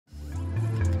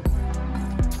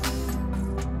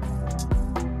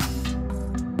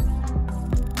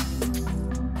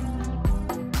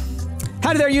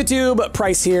Hi there, YouTube.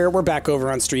 Price here. We're back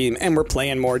over on stream, and we're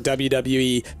playing more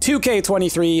WWE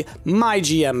 2k23 My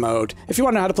GM mode. If you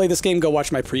want to know how to play this game, go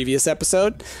watch my previous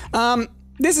episode.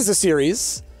 This is a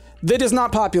series that is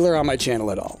not popular on my channel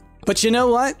at all. But you know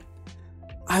what?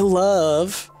 I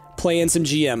love playing some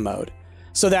GM mode.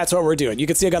 So that's what we're doing. You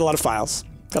can see I got a lot of files.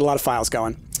 Got a lot of files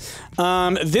going.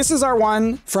 This is our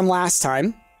one from last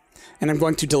time, and I'm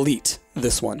going to delete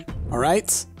this one. All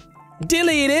right?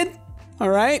 Deleted. All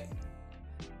right?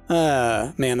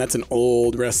 Man, that's an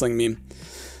old wrestling meme.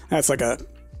 That's like a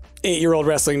 8-year-old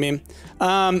wrestling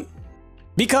meme.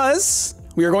 Because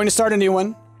we are going to start a new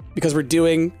one because we're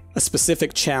doing a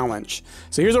specific challenge.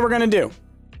 So here's what we're going to do.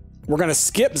 We're going to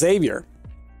skip Xavier.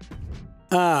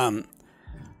 I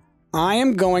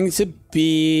am going to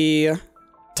be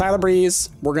Tyler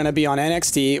Breeze. We're going to be on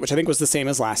NXT, which I think was the same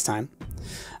as last time.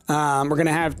 We're going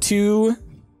to have 2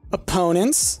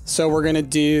 opponents. So we're going to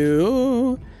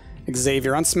do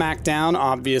Xavier on SmackDown,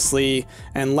 obviously,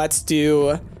 and let's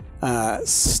do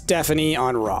Stephanie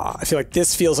on Raw. I feel like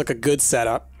this feels like a good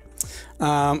setup.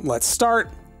 Let's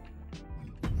start.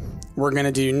 We're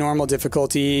gonna do normal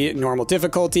difficulty, normal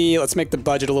difficulty. Let's make the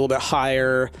budget a little bit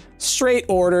higher. Straight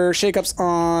order, shakeups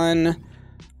on,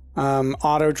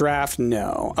 auto draft,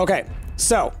 no. Okay,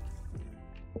 so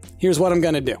here's what I'm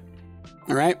gonna do.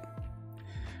 All right,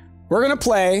 we're gonna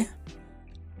play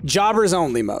jobbers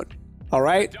only mode. All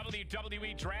right.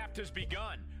 WWE draft has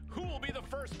begun. Who will be the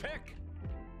first pick?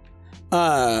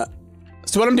 So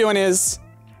what I'm doing is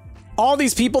all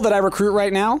these people that I recruit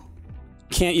right now,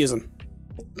 can't use them.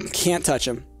 Can't touch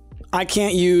them. I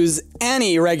can't use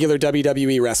any regular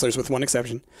WWE wrestlers with one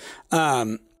exception.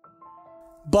 But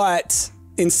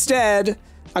instead,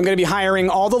 I'm going to be hiring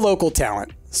all the local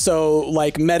talent. So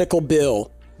like Medical Bill.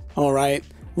 All right.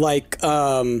 Like,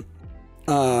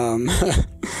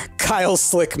 Kyle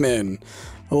Slickman,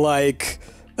 like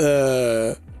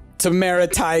Tamara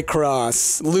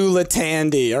Tycross, Lula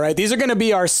Tandy. All right, these are going to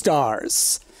be our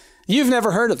stars. You've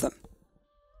never heard of them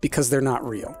because they're not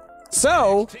real.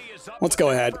 So let's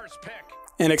go ahead.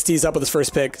 NXT's up with his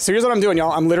first pick. So here's what I'm doing,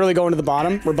 y'all. I'm literally going to the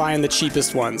bottom. We're buying the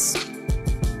cheapest ones.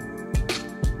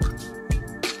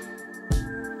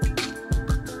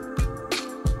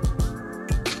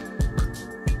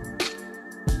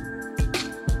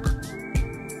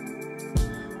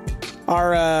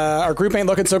 Our group ain't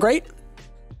looking so great,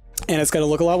 and it's gonna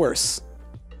look a lot worse.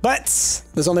 But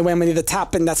there's only one way to the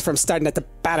top, and that's from starting at the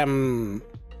bottom.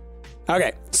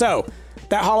 Okay, so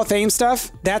that Hall of Fame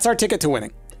stuff, that's our ticket to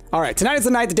winning. All right, tonight is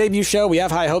the night, the debut show. We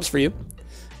have high hopes for you.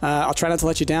 I'll try not to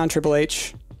let you down, Triple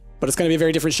H, but it's gonna be a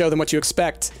very different show than what you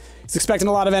expect. He's expecting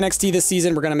a lot of NXT this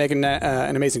season. We're gonna make an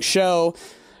amazing show.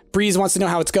 Breeze wants to know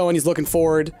how it's going. He's looking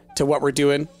forward to what we're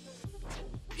doing.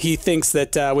 He thinks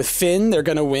that with Finn, they're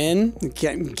going to win. You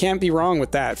can't be wrong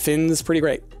with that. Finn's pretty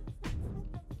great.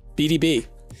 BDB.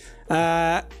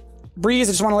 Breeze,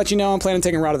 I just want to let you know I'm planning on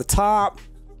taking Raw to the top.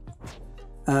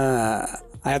 I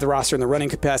have the roster in the running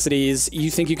capacities.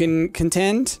 You think you can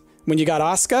contend when you got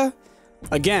Asuka?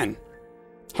 Again,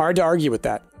 hard to argue with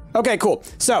that. Okay, cool.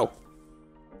 So,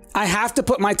 I have to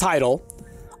put my title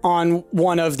on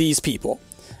one of these people.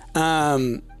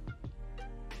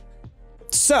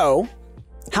 So,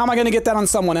 how am I going to get that on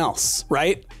someone else,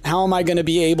 right? How am I going to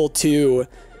be able to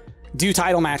do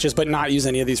title matches but not use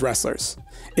any of these wrestlers?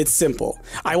 It's simple.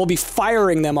 I will be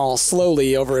firing them all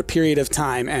slowly over a period of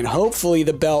time, and hopefully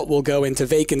the belt will go into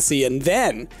vacancy, and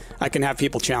then I can have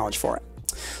people challenge for it.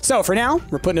 So for now,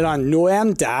 we're putting it on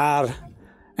Noam Dar,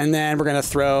 and then we're going to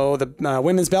throw the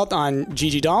women's belt on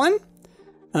Gigi Dolan,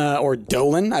 or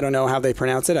Dolan. I don't know how they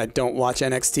pronounce it. I don't watch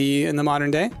NXT in the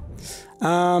modern day.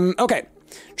 Okay.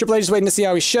 Triple H is waiting to see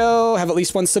how we show. Have at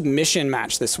least one submission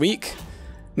match this week.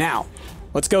 Now,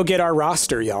 let's go get our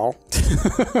roster, y'all.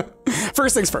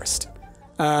 First things first.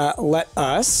 Let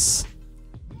us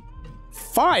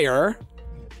fire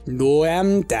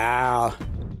Noam Dar.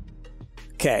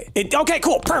 Okay. Okay,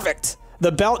 cool. Perfect.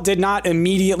 The belt did not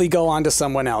immediately go on to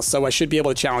someone else, so I should be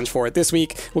able to challenge for it this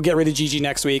week. We'll get rid of Gigi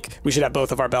next week. We should have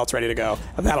both of our belts ready to go.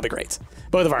 That'll be great.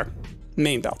 Both of our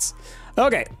main belts.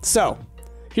 Okay, so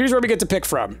here's where we get to pick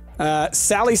from.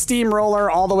 Sally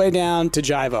Steamroller all the way down to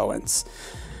Jive Owens.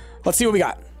 Let's see what we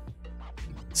got.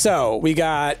 So we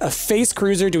got a face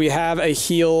cruiser. Do we have a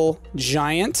heel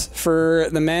giant for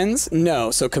the men's?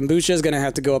 No. So Kombucha is going to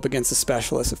have to go up against a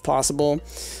specialist if possible.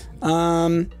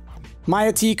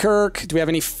 Maya T. Kirk. Do we have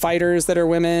any fighters that are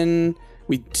women?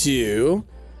 We do.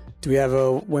 Do we have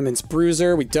a women's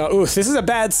bruiser? We don't. Ooh, this is a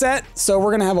bad set, so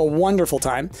we're going to have a wonderful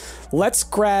time. Let's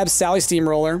grab Sally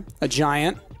Steamroller, a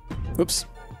giant. Oops.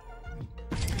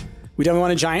 We don't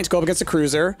want a giant to go up against a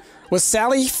cruiser. Was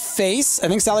Sally face? I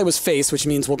think Sally was face, which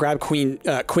means we'll grab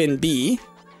Quinn B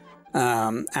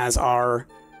as our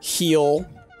heel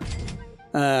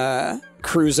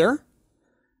cruiser.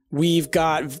 We've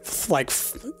got like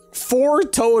 4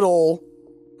 total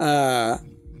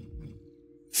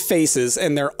faces,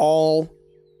 and they're all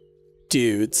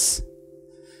dudes.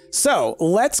 So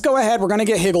let's go ahead. We're going to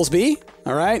get Higglesby.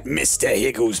 All right. Mr.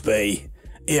 Higglesby.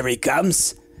 Here he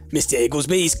comes. Mr.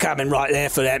 Higglesby's coming right there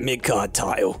for that mid-card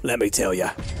title, let me tell you.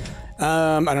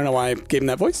 I don't know why I gave him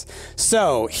that voice.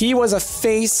 So he was a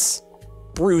face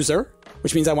bruiser,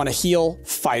 which means I want a heel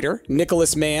fighter.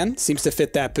 Nicholas Mann seems to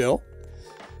fit that bill,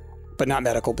 but not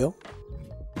medical bill.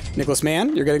 Nicholas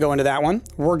Mann, you're going to go into that one.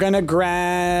 We're going to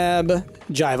grab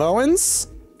Jive Owens.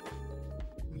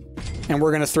 And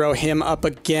we're going to throw him up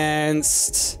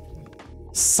against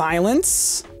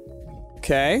Silence.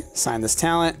 Okay, sign this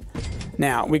talent.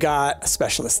 Now, we got a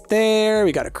specialist there.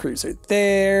 We got a cruiser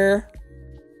there.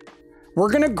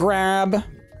 We're going to grab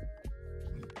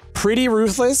Pretty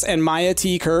Ruthless and Maya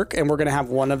T. Kirk, and we're going to have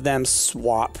one of them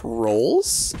swap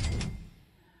roles.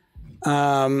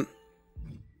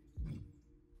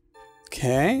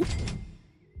 Okay.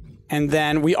 And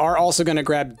then we are also going to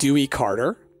grab Dewey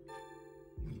Carter.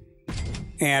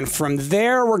 And from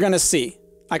there, we're going to see.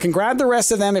 I can grab the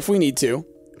rest of them if we need to,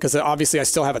 because obviously I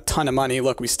still have a ton of money.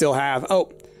 Look, we still have...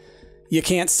 Oh, you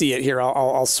can't see it here.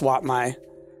 I'll swap my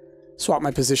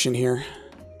position here.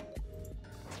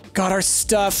 Got our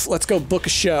stuff. Let's go book a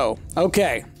show.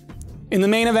 Okay. In the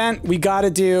main event, we got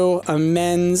to do a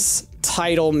men's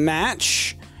title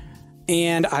match.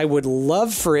 And I would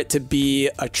love for it to be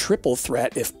a triple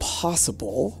threat if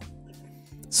possible.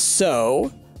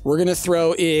 So we're going to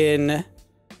throw in...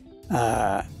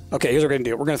 okay, here's what we're going to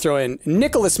do. We're going to throw in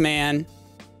Nicholas Mann.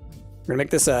 We're going to make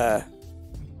this a...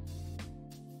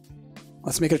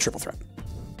 Let's make it a triple threat.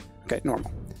 Okay,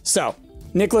 normal. So,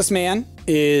 Nicholas Mann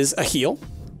is a heel.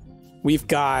 We've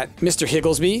got Mr.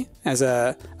 Higglesby as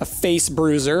a face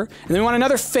bruiser. And then we want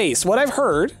another face. What I've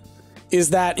heard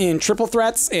is that in triple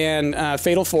threats and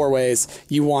fatal four-ways,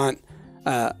 you want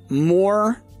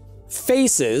more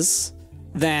faces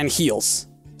than heels.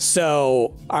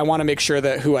 So I want to make sure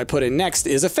that who I put in next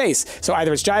is a face. So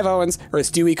either it's Jive Owens or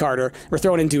it's Dewey Carter. We're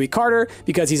throwing in Dewey Carter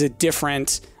because he's a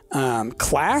different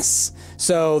class.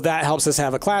 So that helps us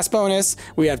have a class bonus.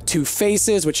 We have 2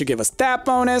 faces, which should give us that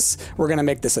bonus. We're going to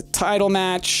make this a title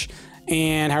match.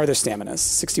 And how are their staminas?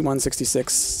 61,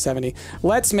 66, 70.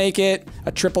 Let's make it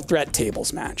a triple threat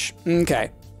tables match.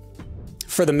 Okay.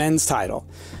 For the men's title.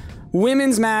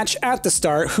 Women's match at the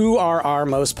start. Who are our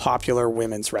most popular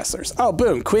women's wrestlers? Oh,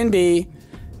 boom. Quinn B.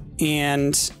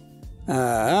 And,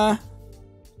 what's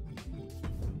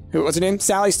her name?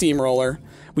 Sally Steamroller.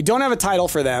 We don't have a title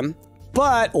for them,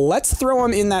 but let's throw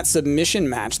them in that submission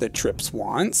match that Trips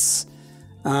wants.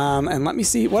 And let me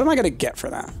see. What am I going to get for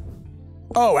that?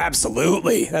 Oh,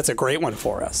 absolutely. That's a great one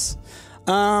for us.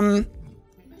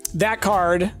 That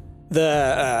card,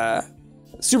 the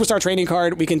Superstar Training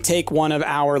card, we can take one of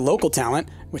our local talent,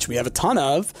 which we have a ton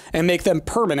of, and make them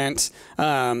permanent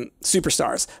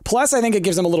superstars. Plus, I think it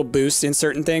gives them a little boost in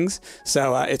certain things,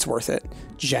 so it's worth it,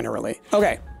 generally.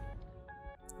 Okay.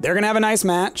 They're going to have a nice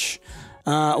match.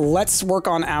 Let's work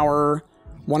on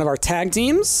one of our tag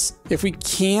teams, if we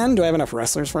can. Do I have enough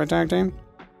wrestlers for a tag team?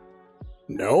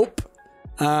 Nope.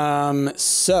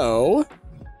 So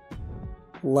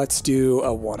let's do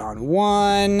a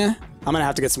one-on-one. I'm going to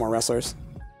have to get some more wrestlers.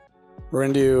 We're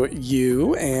going to do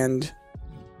you and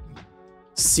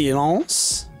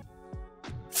Silence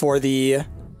for the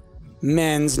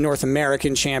Men's North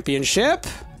American Championship.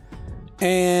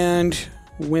 And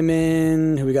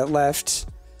women, who we got left?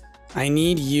 I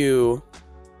need you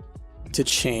to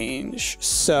change.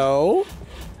 So,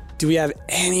 do we have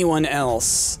anyone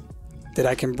else that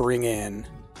I can bring in?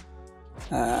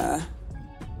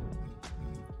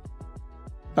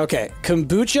 Okay,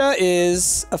 Kombucha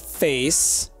is a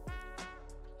face,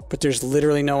 but there's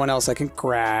literally no one else I can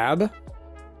grab. All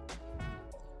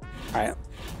right,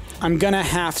 I'm gonna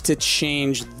have to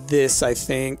change this, I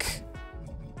think.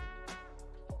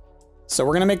 So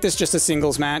we're gonna make this just a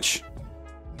singles match.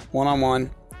 One-on-one,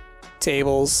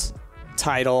 tables,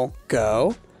 title,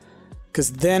 go.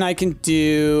 Because then I can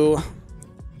do...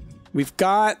 We've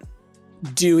got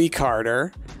Dewey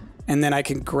Carter, and then I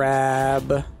can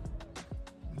grab...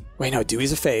 Wait, no,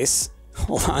 Dewey's a face.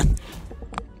 Hold on.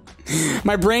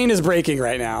 My brain is breaking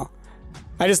right now.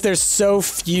 There's so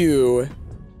few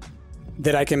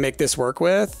that I can make this work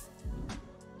with.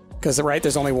 Because, right,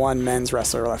 there's only one men's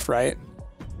wrestler left, right?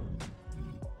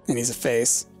 And he's a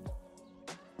face.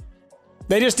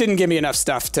 They just didn't give me enough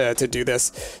stuff to do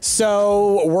this.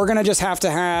 So we're going to just have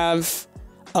to have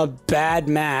a bad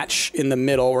match in the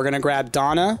middle. We're going to grab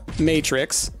Donna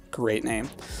Matrix. Great name.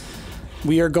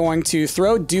 We are going to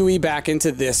throw Dewey back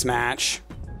into this match.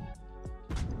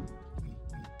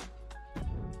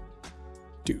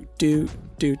 We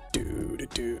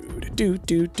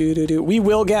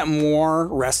will get more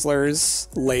wrestlers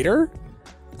later.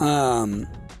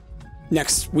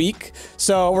 Next week.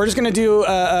 So we're just going to do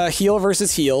a heel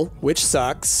versus heel, which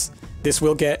sucks. This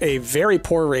will get a very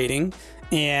poor rating.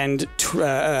 And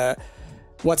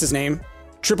what's his name?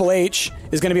 Triple H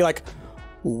is going to be like,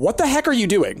 what the heck are you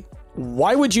doing?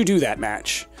 Why would you do that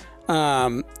match?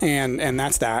 And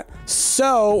that's that.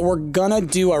 So we're going to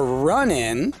do a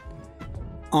run-in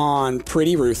on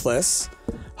Pretty Ruthless,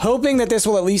 hoping that this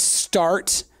will at least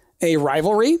start a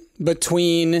rivalry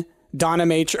between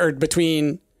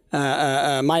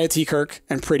Maya T. Kirk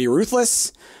and Pretty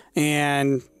Ruthless.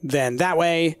 And then that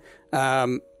way, we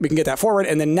can get that forward.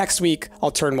 And then next week,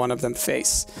 I'll turn one of them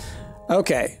face.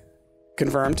 Okay.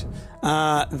 Confirmed.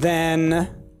 Then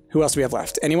who else do we have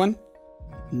left? Anyone?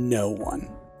 No one.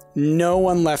 No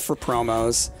one left for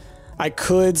promos. I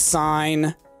could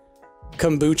sign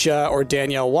Kombucha or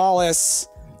Danielle Wallace.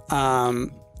 I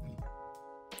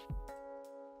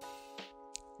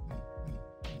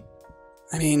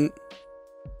mean,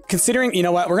 considering, you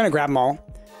know what? We're going to grab them all.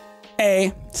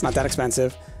 A, it's not that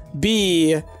expensive.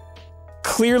 B,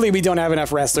 clearly we don't have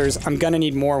enough wrestlers. I'm going to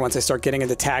need more once I start getting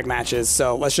into tag matches.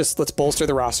 So let's bolster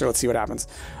the roster. Let's see what happens.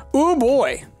 Ooh,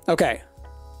 boy. Okay.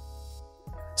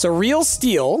 So Real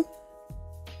Steel,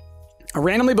 a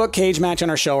randomly booked cage match on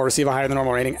our show will receive a higher than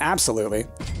normal rating. Absolutely.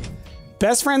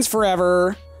 Best Friends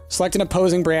Forever, select an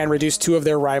opposing brand, reduce 2 of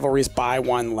their rivalries by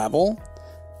 1 level.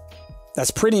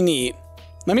 That's pretty neat.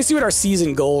 Let me see what our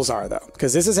season goals are, though,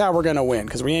 because this is how we're going to win,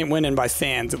 because we ain't winning by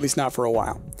fans, at least not for a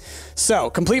while.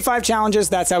 So, complete 5 challenges.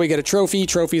 That's how we get a trophy.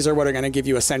 Trophies are what are going to give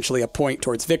you essentially a point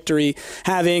towards victory.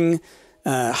 Having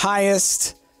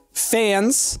highest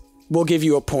fans will give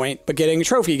you a point, but getting a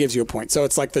trophy gives you a point. So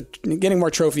it's like getting more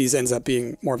trophies ends up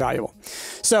being more valuable.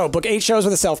 So book 8 shows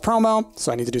with a self-promo.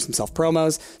 So I need to do some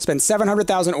self-promos. Spend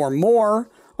 700,000 or more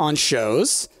on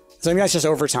shows. So I think that's just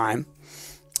overtime.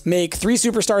 Make 3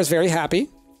 superstars very happy.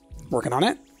 Working on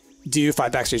it. Do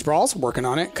 5 backstage brawls. Working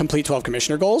on it. Complete 12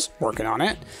 commissioner goals. Working on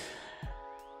it.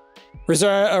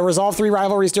 Resolve 3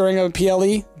 rivalries during a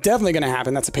PLE. Definitely going to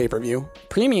happen. That's a pay-per-view.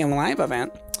 Premium live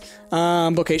event.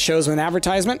 Book 8 shows with an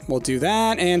advertisement. We'll do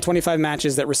that. And 25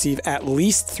 matches that receive at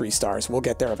least 3 stars. We'll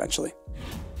get there eventually.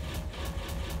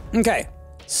 Okay.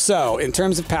 So, in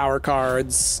terms of power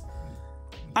cards,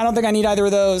 I don't think I need either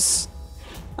of those.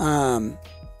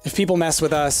 If people mess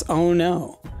with us, oh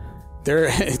no.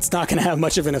 It's not going to have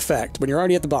much of an effect when you're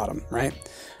already at the bottom, right?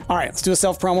 All right, let's do a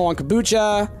self-promo on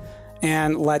Kombucha.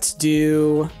 And let's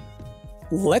do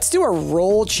a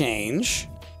role change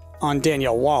on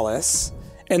Danielle Wallace.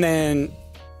 And then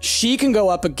she can go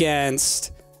up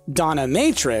against Donna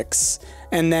Matrix.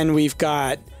 And then we've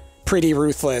got Pretty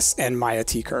Ruthless and Maya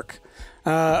T. Kirk.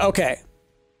 Okay.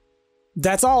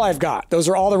 That's all I've got. Those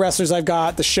are all the wrestlers I've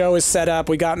got. The show is set up.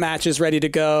 We got matches ready to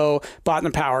go. Bought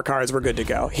the power cards. We're good to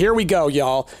go. Here we go,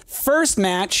 y'all. First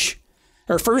match,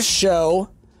 or first show.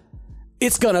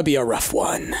 It's going to be a rough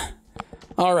one.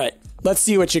 All right. Let's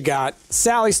see what you got.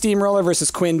 Sally Steamroller versus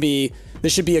Quinn B.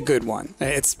 This should be a good one.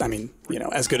 It's,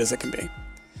 as good as it can be.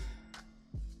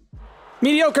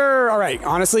 Mediocre. All right.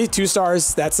 Honestly, 2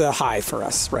 stars. That's a high for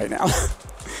us right now.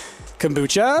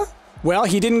 Kombucha. Well,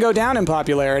 he didn't go down in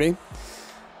popularity.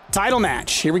 Title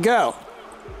match. Here we go.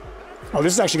 Oh,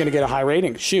 this is actually going to get a high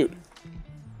rating. Shoot.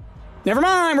 Never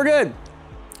mind. We're good.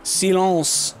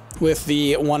 Silence with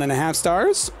the 1.5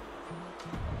 stars.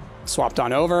 Swapped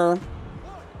on over.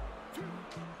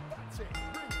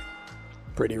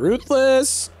 Pretty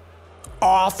Ruthless.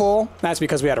 Awful. That's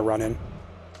because we had a run-in.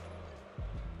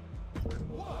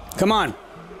 Come on.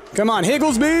 Come on.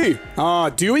 Higglesby.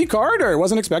 Dewey Carter.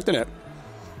 Wasn't expecting it.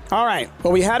 All right.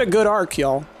 Well, we had a good arc,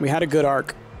 y'all. We had a good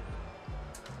arc.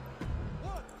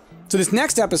 So this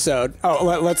next episode... Oh,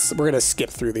 we're going to skip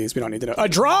through these. We don't need to know. A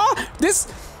draw? This...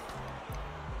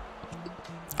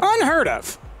 Unheard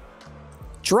of.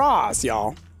 Draws,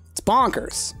 y'all. It's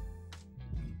bonkers.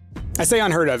 I say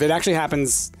unheard of. It actually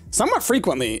happens somewhat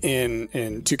frequently in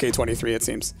 2k23, it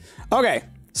seems. Okay.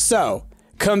 So,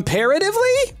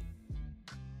 comparatively...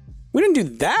 We didn't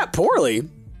do that poorly.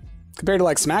 Compared to,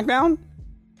 like, SmackDown.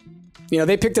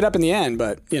 They picked it up in the end,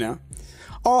 but,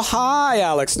 Oh, hi,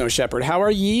 Alex Snow Shepherd. How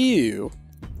are you?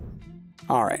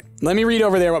 All right. Let me read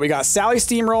over there what we got. Sally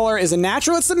Steamroller is a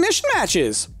natural at submission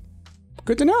matches.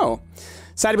 Good to know.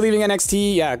 Sad to be leaving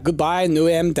NXT. Yeah, goodbye,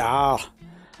 Noam Dar.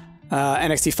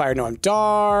 NXT fired Noam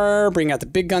Dar. Bring out the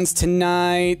big guns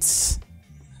tonight.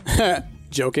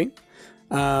 Joking.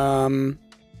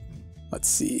 Let's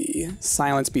see.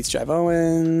 Silence beats Jive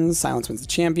Owens. Silence wins the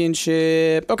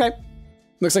championship. Okay.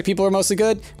 Looks like people are mostly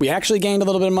good. We actually gained a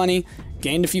little bit of money.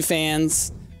 Gained a few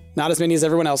fans. Not as many as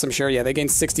everyone else, I'm sure. Yeah, they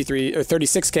gained 63 or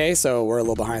 36K, so we're a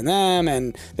little behind them.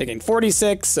 And they gained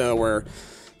 46, so we're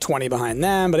 20 behind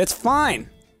them. But it's fine.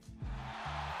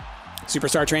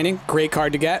 Superstar training. Great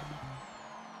card to get.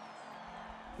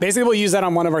 Basically, we'll use that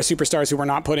on one of our superstars who we're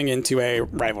not putting into a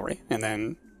rivalry. And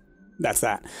then that's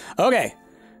that. Okay.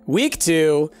 Week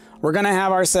 2, we're going to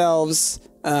have ourselves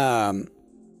a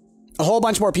whole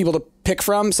bunch more people to pick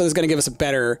from, so this is going to give us a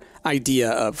better idea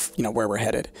of, you know, where we're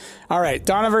headed. All right,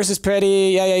 Donna versus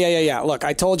Petty. Yeah. Look,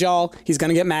 I told y'all he's going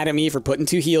to get mad at me for putting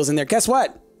 2 heels in there. Guess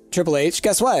what, Triple H?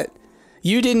 Guess what?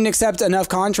 You didn't accept enough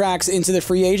contracts into the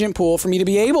free agent pool for me to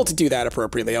be able to do that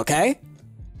appropriately, okay?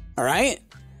 All right?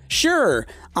 Sure,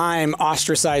 I'm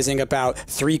ostracizing about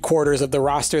 3/4 of the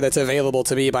roster that's available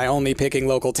to me by only picking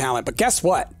local talent, but guess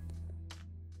what?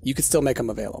 You could still make them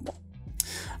available.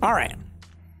 All right.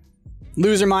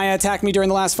 Loser Maya attacked me during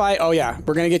the last fight. Oh, yeah.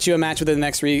 We're going to get you a match within the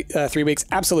next 3 weeks.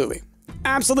 Absolutely.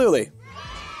 Absolutely.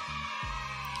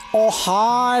 Oh,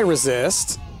 hi,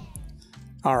 resist.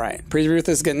 All right. Pretty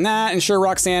Ruthless is getting that. And sure,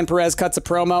 Roxanne Perez cuts a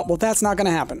promo. Well, that's not going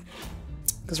to happen.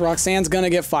 Because Roxanne's going to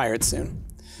get fired soon.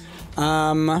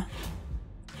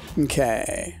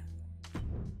 Okay.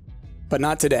 But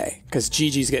not today. Because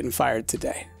Gigi's getting fired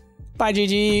today. Bye,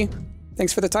 Gigi.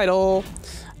 Thanks for the title.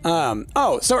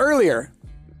 So earlier,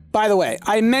 by the way,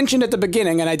 I mentioned at the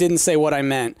beginning, and I didn't say what I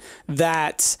meant,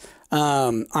 that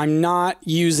I'm not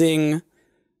using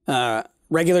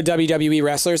regular WWE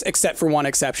wrestlers except for one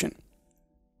exception.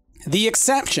 The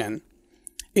exception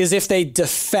is if they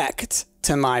defect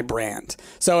to my brand.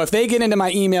 So if they get into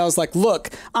my emails like, look,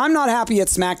 I'm not happy at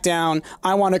SmackDown,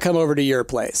 I want to come over to your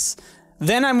place,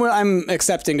 then I'm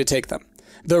accepting to take them.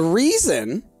 The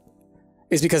reason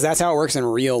is because that's how it works in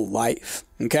real life,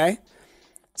 okay?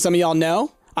 Some of y'all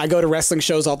know I go to wrestling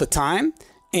shows all the time,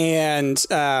 and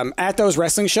at those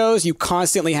wrestling shows, you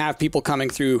constantly have people coming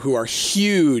through who are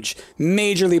huge,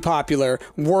 majorly popular,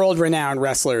 world-renowned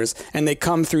wrestlers, and they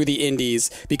come through the indies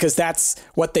because that's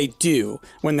what they do.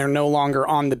 When they're no longer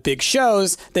on the big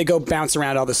shows, they go bounce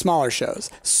around all the smaller shows.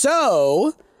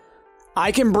 So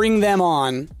I can bring them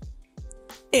on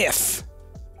if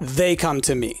they come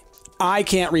to me. I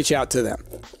can't reach out to them.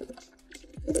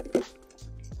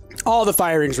 All the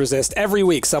firings resist. Every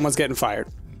week, someone's getting fired.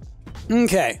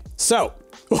 Okay, so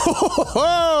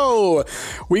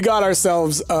we got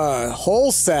ourselves a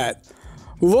whole set.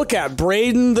 Look at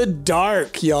Braden the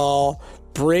Dark, y'all.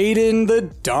 Braden the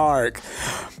Dark.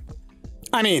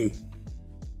 I mean,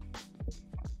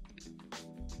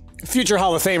 future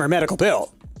Hall of Famer Medical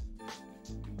Bill.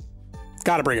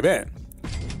 Gotta bring him in.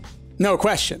 No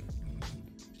question.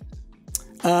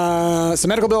 So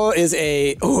Medical Bill is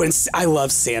and I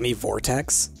love Sammy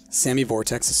Vortex. Sammy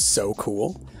Vortex is so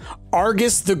cool.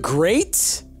 Argus the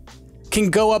Great can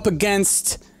go up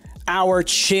against our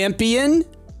champion,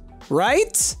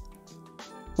 right?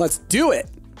 Let's do it.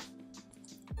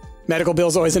 Medical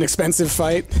Bill's always an expensive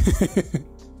fight.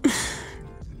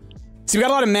 So we got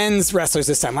a lot of men's wrestlers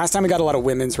this time. Last time we got a lot of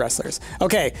women's wrestlers.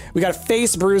 Okay, we got a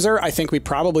face bruiser. I think we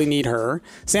probably need her.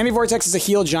 Sammy Vortex is a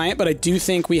heel giant, but I do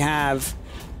think we have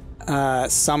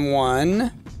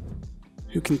someone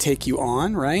who can take you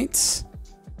on, right?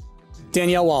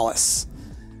 Danielle Wallace.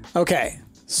 Okay,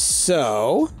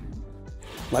 so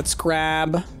let's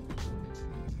grab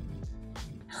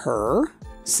her,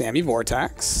 Sammy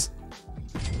Vortex.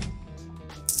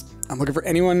 I'm looking for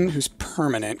anyone who's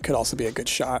permanent. Could also be a good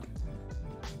shot.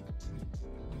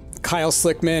 Kyle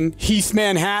Slickman, Heath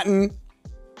Manhattan.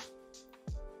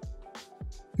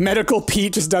 Medical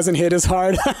Pete just doesn't hit as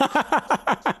hard.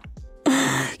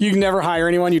 You can never hire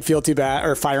anyone you'd feel too bad,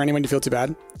 or fire anyone you feel too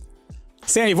bad.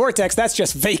 Sammy Vortex, that's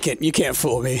just vacant. You can't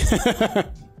fool me.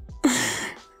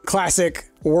 Classic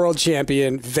world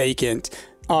champion, vacant.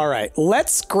 All right,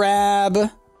 let's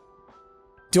grab...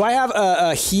 Do I have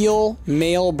a heel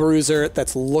male bruiser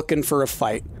that's looking for a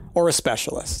fight or a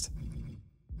specialist?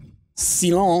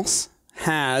 Silence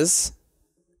has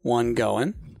one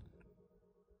going.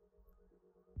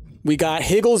 We got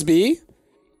Higglesby,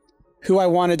 who I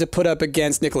wanted to put up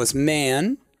against Nicholas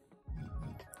Mann.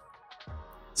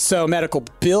 So Medical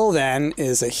Bill then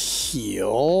is a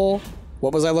heel.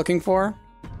 What was I looking for?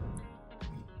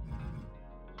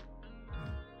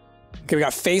 Okay, we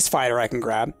got Face Fighter I can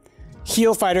grab.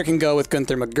 Heel Fighter can go with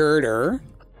Gunther McGirder.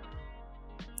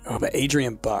 Oh, but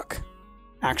Adrian Buck.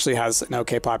 actually has an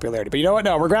okay popularity. But you know what?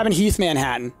 No, we're grabbing Heath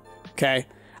Manhattan. Okay.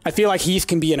 I feel like Heath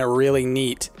can be in a really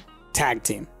neat tag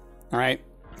team. All right.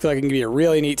 I feel like it can be a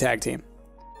really neat tag team.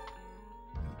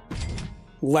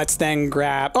 Let's then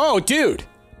grab... Oh, dude.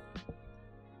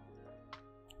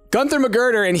 Gunther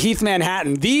McGirder and Heath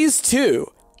Manhattan. These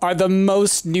two are the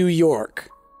most New York.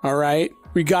 All right.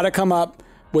 We got to come up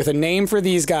with a name for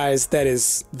these guys that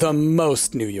is the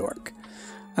most New York.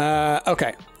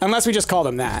 Okay. Unless we just call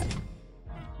them that.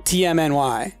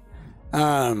 TMNY.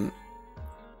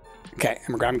 Okay,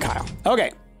 and we're grabbing Kyle.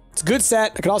 Okay, it's a good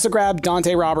set. I could also grab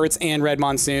Dante Roberts and Red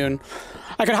Monsoon.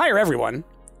 I could hire everyone,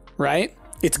 right?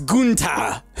 It's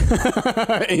Gunta.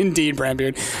 Indeed,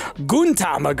 Brandbeard.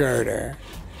 Gunta McGirder.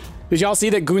 Did y'all see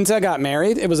that Gunta got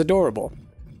married? It was adorable.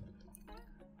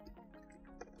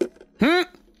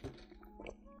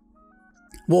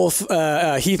 Wolf,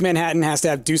 Heath Manhattan has to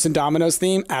have Deuce and Domino's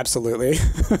theme? Absolutely.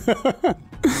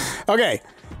 Okay,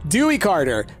 Dewey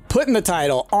Carter putting the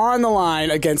title on the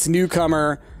line against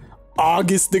newcomer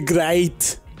August the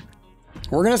Great.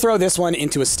 We're going to throw this one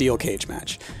into a steel cage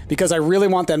match because I really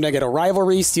want them to get a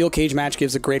rivalry. Steel cage match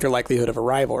gives a greater likelihood of a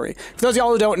rivalry. For those of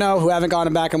y'all who don't know, who haven't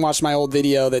gone back and watched my old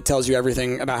video that tells you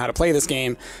everything about how to play this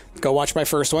game, go watch my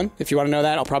first one. If you want to know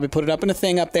that, I'll probably put it up in a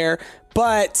thing up there.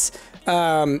 But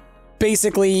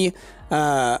basically,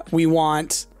 we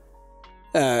want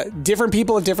different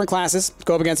people of different classes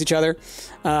go up against each other.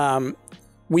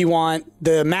 We want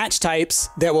the match types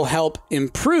that will help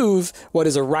improve what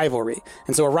is a rivalry.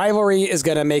 And so a rivalry is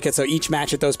going to make it so each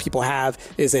match that those people have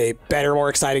is a better, more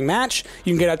exciting match.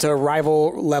 You can get up to a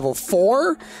rival level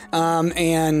 4.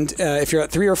 And if you're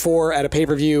at 3 or 4 at a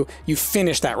pay-per-view, you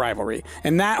finish that rivalry.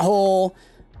 And that whole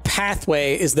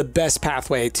pathway is the best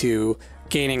pathway to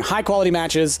gaining high quality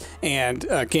matches and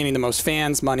gaining the most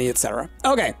fans, money, etc.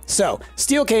 Okay, so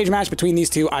steel cage match between these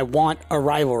two. I want a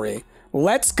rivalry.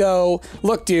 Let's go.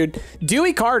 Look, dude,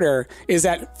 Dewey Carter is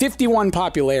at 51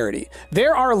 popularity.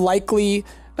 There are likely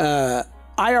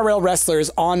IRL wrestlers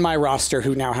on my roster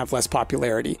who now have less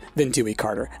popularity than Dewey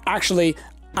Carter. Actually,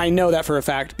 I know that for a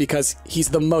fact because he's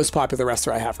the most popular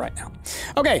wrestler I have right now.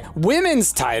 Okay,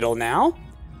 women's title now.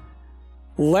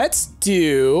 Let's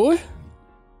do...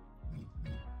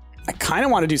 I kind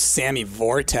of want to do Sammy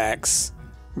Vortex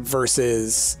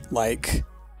versus, like...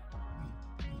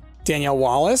 Danielle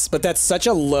Wallace, but that's such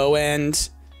a low-end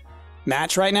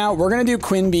match right now. We're going to do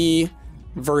Quinn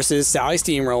versus Sally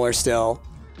Steamroller still.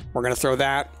 We're going to throw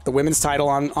that, the women's title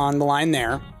on the line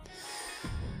there.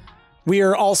 We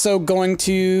are also going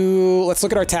to... Let's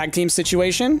look at our tag team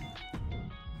situation.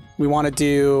 We want to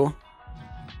do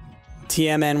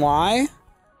TMNY.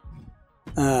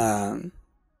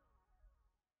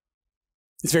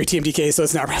 It's very TMDK, so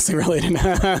it's not wrestling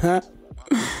related.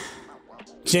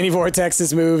 Jenny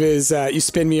Vortex's move is you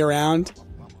spin me around.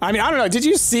 I mean, I don't know. Did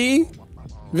you see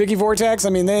Vicky Vortex?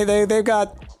 I mean, they've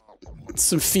got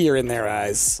some fear in their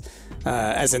eyes,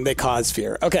 as in they cause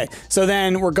fear. Okay, so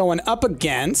then we're going up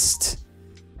against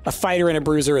a fighter and a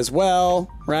bruiser as well,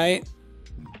 right?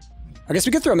 I guess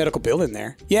we could throw Medical Bill in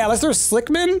there. Yeah, let's throw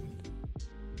Slickman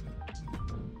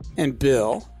and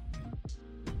Bill.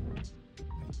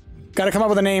 Got to come up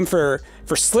with a name for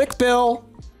Slick Bill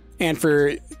and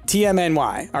for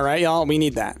TMNY. All right, y'all, we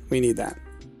need that. We need that.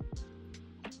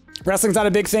 Wrestling's not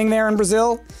a big thing there in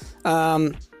Brazil.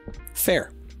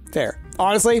 Fair.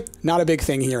 Honestly, not a big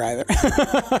thing here either.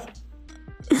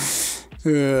 It's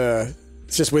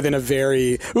just within a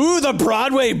very... Ooh, the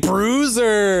Broadway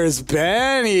Bruisers,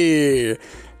 Benny.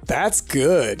 That's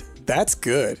good. That's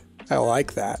good. I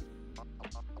like that.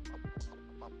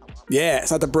 Yeah,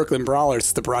 it's not the Brooklyn Brawlers,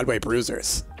 it's the Broadway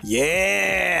Bruisers.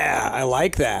 Yeah, I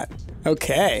like that.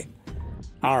 Okay.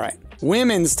 All right.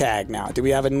 Women's tag now. Do we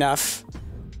have enough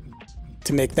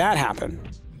to make that happen?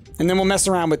 And then we'll mess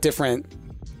around with different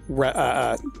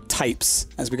types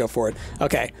as we go forward.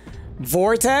 Okay.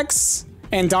 Vortex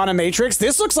and Donna Matrix.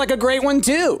 This looks like a great one,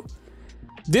 too.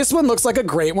 This one looks like a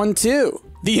great one, too.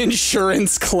 The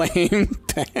insurance claim.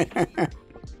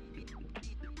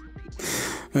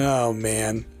 Oh,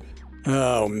 man.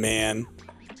 Oh, man.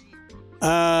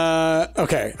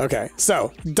 Okay.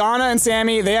 So, Donna and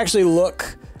Sammy, they actually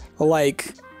look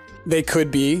like they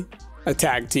could be a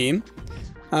tag team.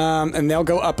 And they'll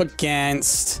go up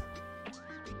against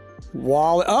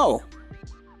Oh.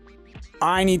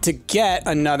 I need to get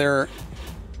another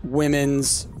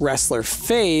women's wrestler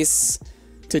face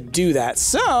to do that.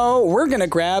 So, we're gonna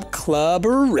grab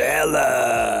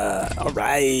Clubberella. All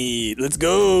right, let's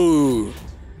go.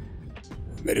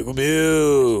 Medical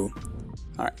Bill.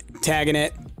 All right, tagging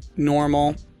it,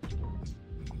 normal.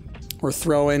 We're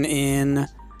throwing in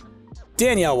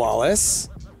Danielle Wallace.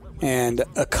 and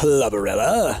a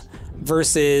Clubberella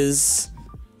versus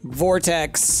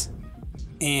Vortex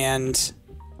and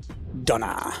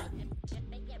Donna.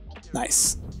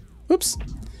 Nice. Oops.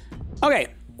 Okay.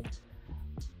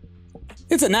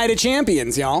 It's a night of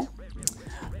champions, y'all.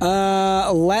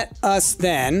 Let us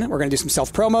then, we're going to do some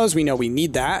self-promos. We know we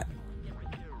need that.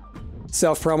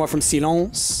 Self-promo from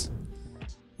Silence.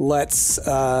 Let's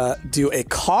do a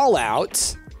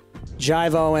call-out.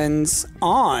 Jive Owens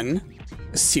on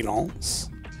Silence.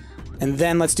 And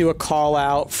then let's do a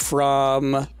call-out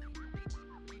from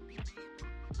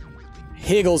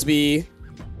Higglesby.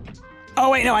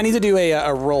 Oh, wait, no, I need to do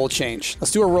a role change.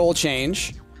 Let's do a role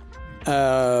change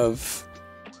of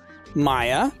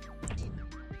Maya.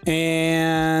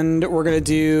 And we're going to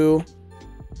do,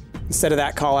 instead of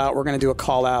that call out, we're going to do a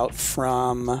call out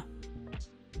from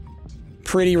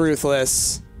Pretty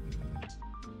Ruthless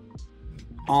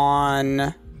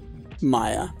on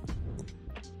Maya.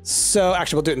 So,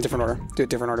 actually, we'll do it in different order. Do it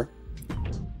different order.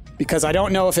 Because I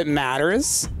don't know if it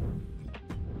matters.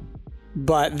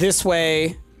 But this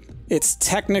way, it's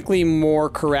technically more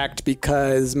correct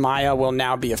because Maya will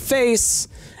now be a face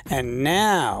and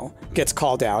now gets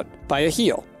called out by a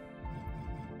heel.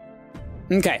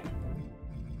 Okay.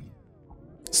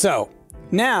 So,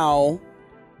 now...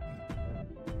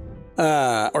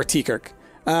 or T-Kirk.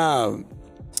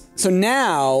 So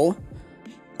now...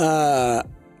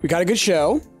 we got a good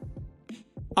show.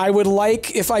 I would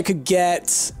like if I could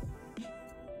get...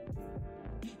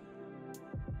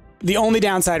 The only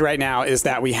downside right now is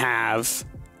that we have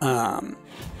a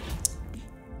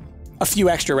few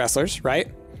extra wrestlers, right?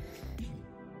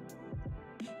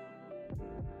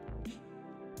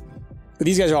 But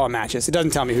these guys are all in matches. It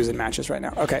doesn't tell me who's in matches right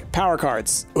now. Okay, power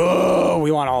cards. Oh,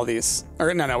 we want all these.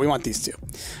 Or no, we want these two.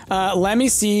 Let me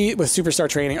see with Superstar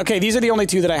Training. Okay, these are the only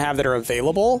two that I have that are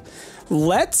available.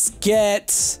 Let's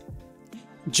get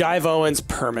Jive Owens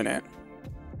permanent.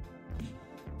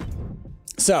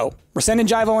 So, we're sending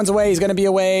Jive Owens away. He's going to be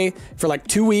away for like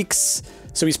 2 weeks.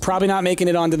 So he's probably not making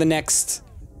it on to the next...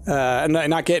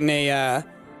 not getting a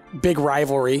big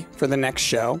rivalry for the next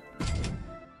show.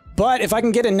 But if I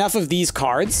can get enough of these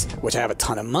cards, which I have a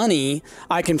ton of money,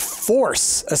 I can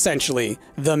force, essentially,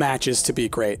 the matches to be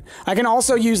great. I can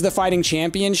also use the Fighting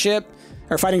Championship,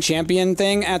 or Fighting Champion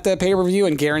thing at the pay-per-view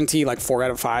and guarantee like 4 out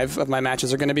of 5 of my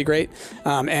matches are going to be great.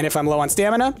 And if I'm low on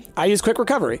stamina, I use Quick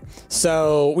Recovery.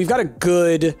 So we've got a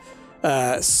good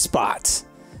spot.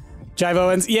 Jive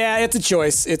Owens, yeah, it's a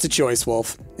choice. It's a choice,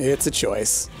 Wolf. It's a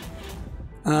choice.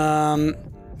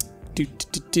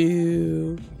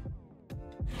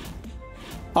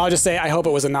 I'll just say I hope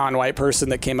it was a non-white person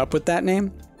that came up with that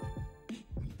name.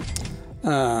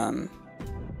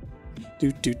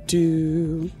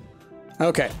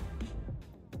 Okay.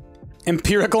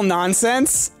 Empirical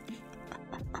nonsense?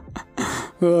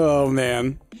 Oh,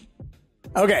 man.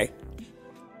 Okay.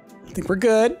 I think we're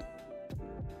good.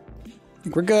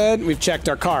 We've checked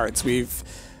our cards. We've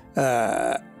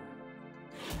booked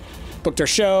our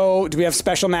show. Do we have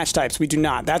special match types? We do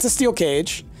not. That's a steel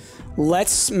cage.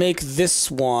 Let's make this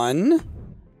one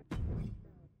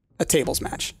a tables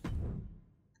match.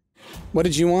 What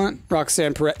did you want?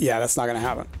 Roxanne Perez? Yeah, that's not going to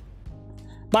happen.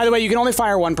 By the way, you can only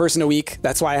fire one person a week.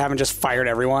 That's why I haven't just fired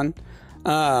everyone.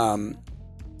 Okay.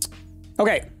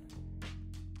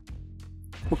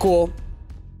 We're cool.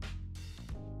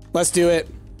 Let's do it.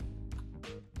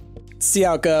 See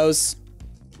how it goes.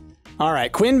 All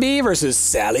right, Quinn B versus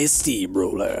Sally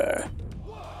Steamroller.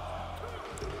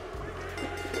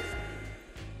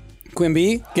 Quinn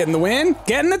B getting the win,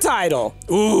 getting the title.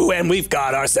 Ooh, and we've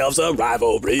got ourselves a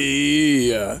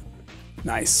rivalry.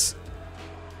 Nice.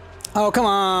 Oh, come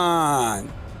on.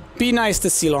 Be nice to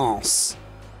Silence.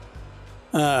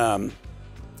 I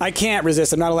can't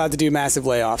resist. I'm not allowed to do massive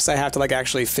layoffs. I have to like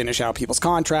actually finish out people's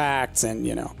contracts and,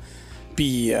 you know,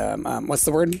 be, what's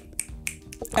the word?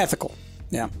 Ethical.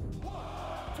 Yeah.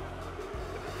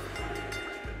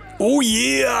 Oh,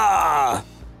 yeah.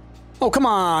 Oh, come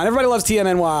on. Everybody loves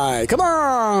TMNY. Come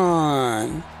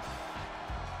on.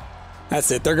 That's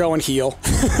it. They're going heel.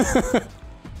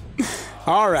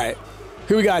 All right.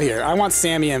 Who we got here? I want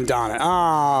Sammy and Donna.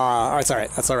 Ah, that's all right.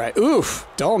 That's all right. Oof.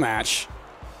 Dull match.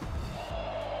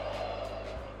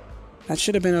 That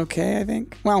should have been okay, I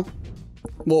think. Well,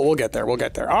 we'll get there. We'll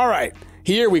get there. All right.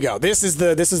 Here we go. This is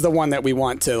the one that we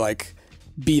want to like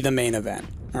be the main event.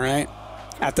 All right.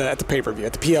 At the pay-per-view,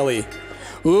 at the PLE.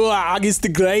 Ooh, August the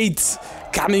Great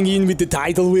coming in with the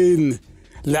title win.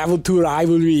 Level 2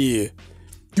 rivalry.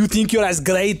 You think you're as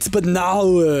great, but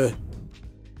now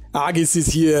August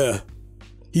is here.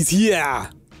 He's here.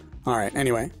 All right,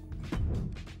 anyway.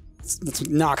 Let's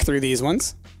knock through these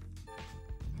ones.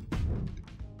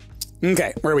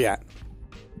 Okay, where are we at?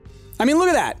 I mean, look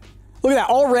at that. Look at that.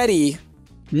 Already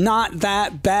not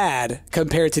that bad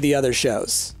compared to the other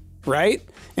shows, right?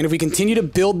 And if we continue to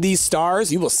build these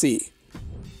stars, you will see.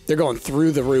 They're going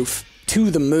through the roof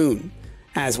to the moon,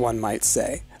 as one might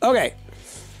say. Okay.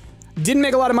 Didn't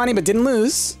make a lot of money, but didn't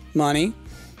lose money.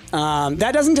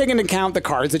 That doesn't take into account the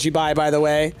cards that you buy, by the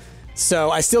way.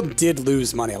 So I still did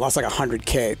lose money. I lost like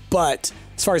 100K. But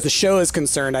as far as the show is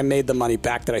concerned, I made the money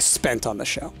back that I spent on the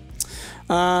show.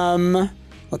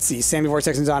 Let's see. Sammy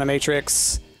Vortex and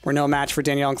Dominatrix were no match for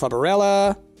Danielle and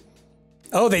Clubberella.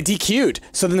 Oh, they DQ'd.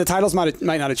 So then the titles might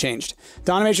not have changed.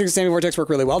 Dominatrix and Sammy Vortex work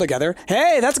really well together.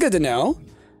 Hey, that's good to know.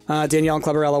 Danielle and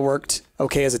Clubberella worked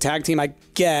okay as a tag team, I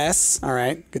guess. All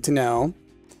right, good to know.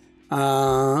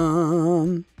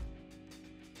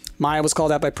 Maya was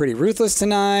called out by Pretty Ruthless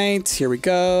tonight. Here we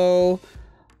go.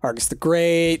 Argus the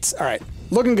Great. All right,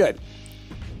 looking good.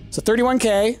 So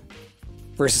 31K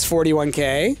versus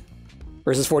 41K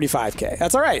versus 45K.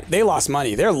 That's all right. They lost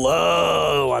money. They're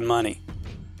low on money.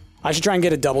 I should try and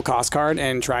get a double cost card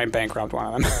and try and bankrupt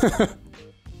one of them.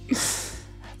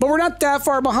 But we're not that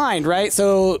far behind, right?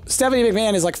 So Stephanie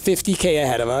McMahon is like 50K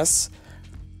ahead of us.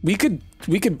 We could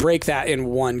break that in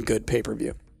one good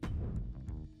pay-per-view.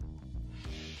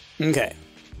 Okay.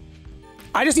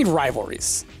 I just need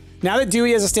rivalries. Now that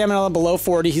Dewey has a stamina below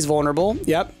 40, he's vulnerable.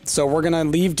 Yep. So we're going to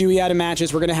leave Dewey out of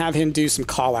matches. We're going to have him do some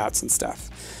call-outs and stuff.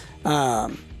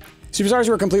 Superstars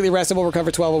who are completely rested will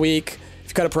recover 12 a week. If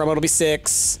you cut a promo, it'll be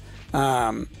 6.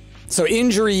 So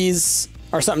injuries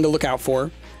are something to look out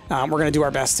for. We're going to do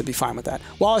our best to be fine with that.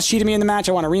 Wallace cheated me in the match.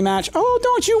 I want a rematch. Oh,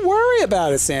 don't you worry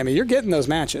about it, Sammy. You're getting those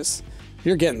matches.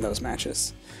 You're getting those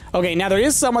matches. Okay, now there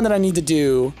is someone that I need to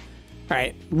do. All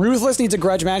right, Ruthless needs a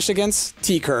grudge match against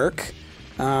T-Kirk.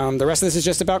 The rest of this is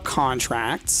just about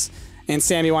contracts. And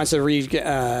Sammy wants a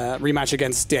rematch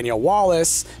against Danielle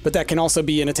Wallace, but that can also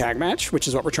be in a tag match, which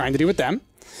is what we're trying to do with them.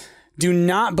 Do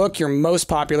not book your most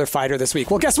popular fighter this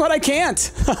week. Well, guess what? I can't.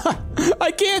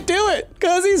 I can't do it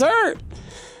because he's hurt.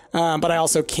 But I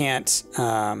also can't,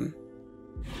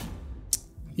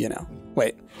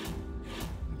 wait.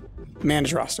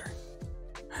 Manage roster.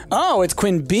 Oh, it's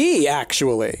Quinn B,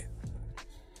 actually.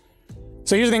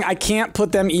 So here's the thing. I can't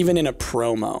put them even in a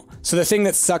promo. So the thing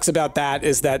that sucks about that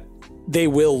is that they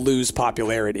will lose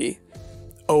popularity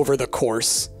over the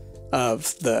course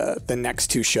of the next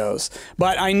 2 shows.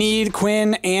 But I need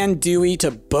Quinn and Dewey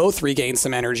to both regain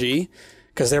some energy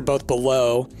because they're both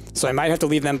below. So I might have to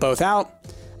leave them both out,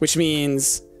 which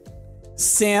means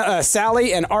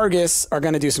Sally and Argus are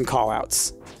going to do some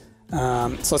call-outs. So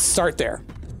let's start there.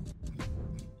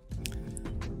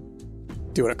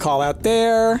 Doing a call-out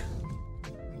there.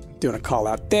 Doing a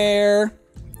call-out there.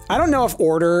 I don't know if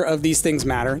order of these things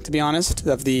matter, to be honest,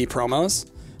 of the promos,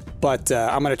 but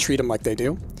I'm going to treat them like they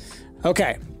do.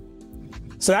 Okay.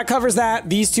 So that covers that.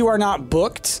 These 2 are not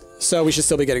booked, so we should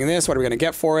still be getting this. What are we going to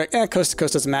get for it? Coast to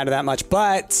coast doesn't matter that much,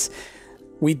 but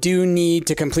we do need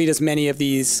to complete as many of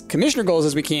these commissioner goals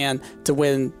as we can to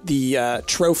win the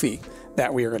trophy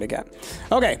that we are going to get.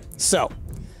 Okay, so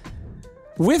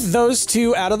with those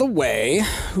 2 out of the way,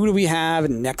 who do we have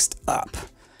next up?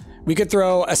 We could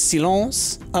throw a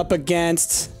Silence up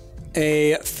against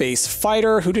a face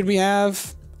fighter. Who did we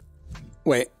have?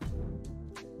 Wait.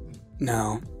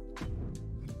 No.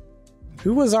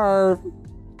 Who was our...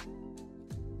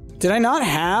 Did I not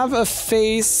have a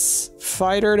face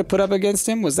fighter to put up against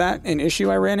him? Was that an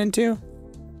issue I ran into?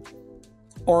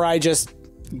 Or I just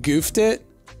goofed it?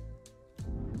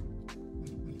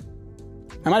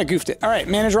 I might have goofed it. All right,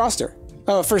 manage roster.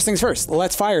 Oh, first things first.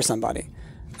 Let's fire somebody.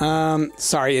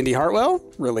 Sorry, Indy Hartwell.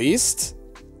 Released.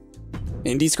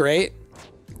 Indy's great.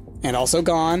 And also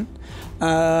gone.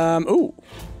 Ooh.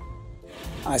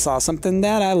 I saw something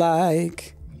that I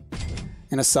like.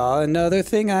 And I saw another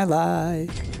thing I like.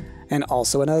 And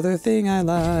also another thing I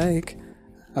like.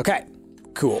 Okay,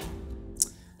 cool.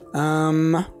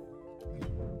 I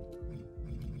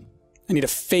need a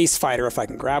face fighter if I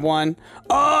can grab one.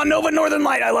 Oh, Nova Northern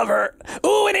Light, I love her.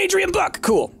 Ooh, and Adrian Buck.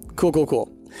 Cool, cool, cool,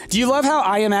 cool. Do you love how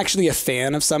I am actually a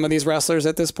fan of some of these wrestlers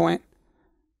at this point?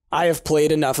 I have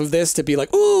played enough of this to be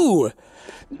like, ooh,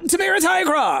 Tamara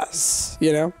Tycross,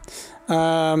 you know?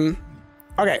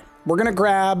 Okay, we're gonna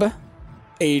grab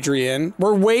Adrian.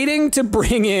 We're waiting to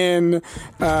bring in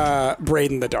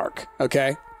Braden the Dark,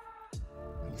 okay?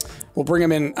 We'll bring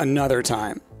him in another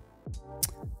time.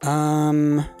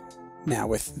 Now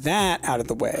with that out of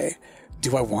the way,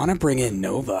 do I want to bring in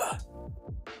Nova?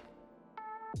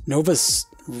 Nova's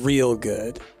real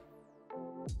good.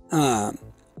 There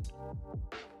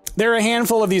are a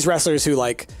handful of these wrestlers who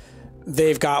like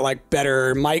they've got like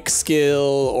better mic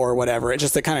skill or whatever. It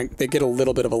just they get a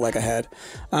little bit of a leg ahead.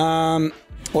 Well,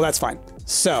 that's fine.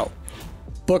 So,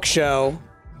 book show.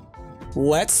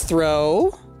 Let's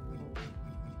throw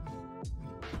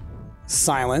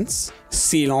silence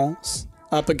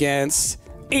up against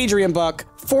Adrian Buck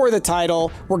for the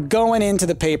title. We're going into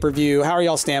the pay-per-view. How are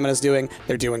y'all Staminas doing?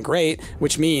 They're doing great,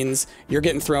 which means you're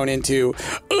getting thrown into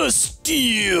a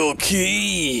steel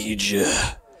cage.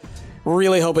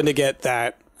 Really hoping to get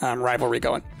that rivalry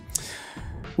going.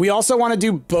 We also want to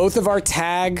do both of our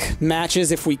tag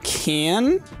matches if we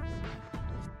can.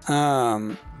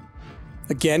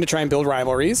 Again, to try and build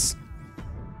rivalries.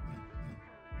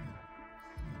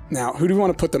 Now, who do we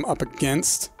want to put them up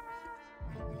against?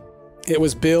 It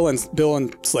was Bill and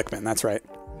Slickman. That's right.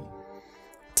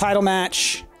 Title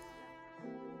match.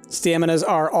 Staminas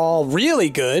are all really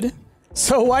good.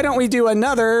 So why don't we do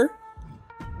another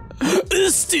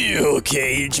steel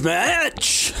cage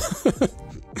match?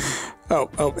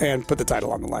 oh, and put the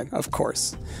title on the line, of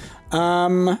course.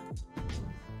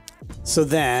 So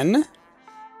then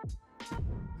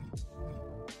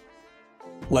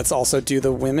let's also do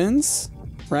the women's,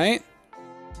 right?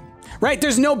 Right,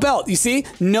 there's no belt. You see,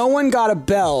 no one got a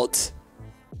belt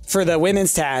for the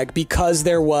women's tag because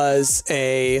there was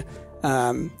an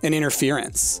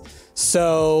interference.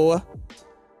 So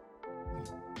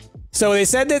they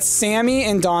said that Sammy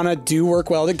and Donna do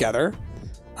work well together.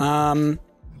 You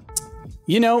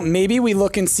know, maybe we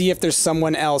look and see if there's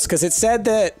someone else, because it said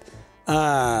that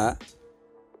it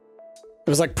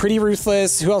was like Pretty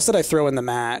Ruthless. Who else did I throw in the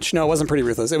match? No, it wasn't Pretty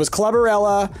Ruthless. It was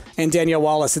Clubberella and Danielle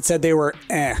Wallace. It said they were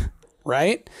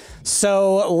right?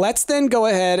 So let's then go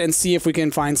ahead and see if we can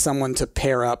find someone to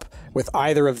pair up with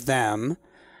either of them.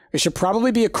 It should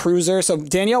probably be a cruiser. So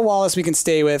Danielle Wallace we can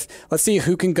stay with. Let's see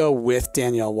who can go with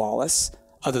Danielle Wallace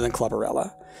other than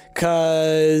Clubberella.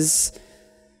 Because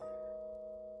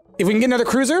if we can get another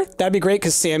cruiser, that'd be great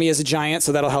because Sammy is a giant,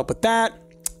 so that'll help with that.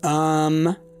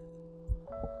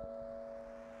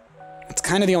 It's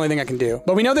kind of the only thing I can do.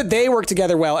 But we know that they work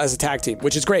together well as a tag team,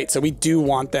 which is great. So we do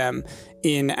want them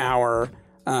in our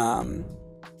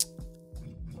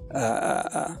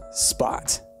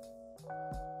spot.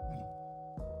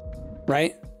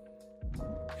 Right?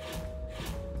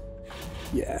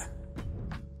 Yeah.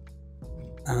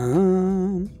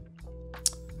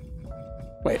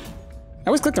 Wait. I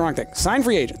always clicked the wrong thing. Sign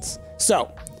free agents.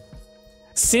 So,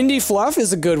 Cindy Fluff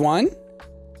is a good one.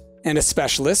 And a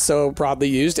specialist, so broadly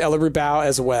used. Ella Rubau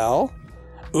as well.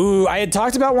 Ooh, I had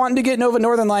talked about wanting to get Nova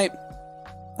Northern Light.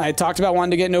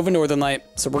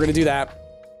 So we're going to do that.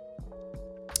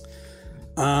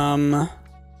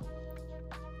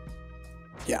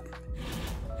 Yeah.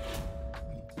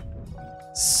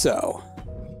 So,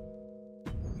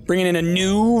 bringing in a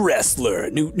new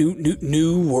wrestler.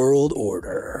 New world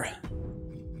order.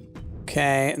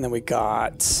 Okay, and then we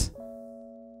got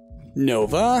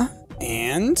Nova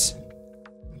and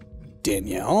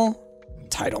Danielle.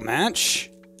 Title match.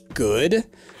 Good.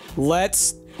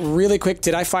 Let's really quick.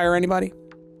 Did I fire anybody?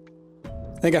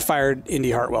 I think I fired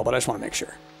Indy Hartwell, but I just want to make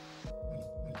sure.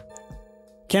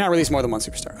 Cannot release more than one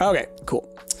superstar. Okay,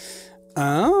 cool.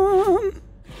 Oh.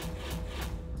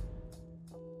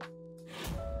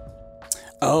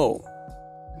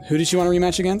 Who did she want to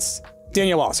rematch against?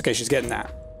 Danielle Wallace. Okay, she's getting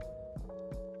that.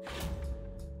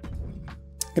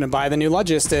 Gonna buy the new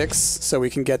logistics so we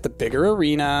can get the bigger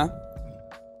arena.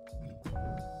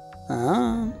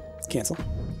 Cancel.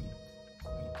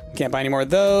 Can't buy any more of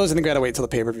those. I think we gotta wait till the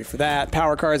pay-per-view for that.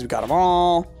 Power cards, we got them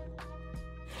all.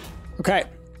 Okay,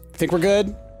 I think we're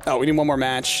good. Oh, we need one more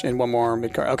match and one more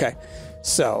mid-card. Okay,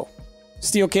 so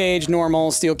steel cage,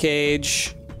 normal, steel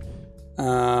cage.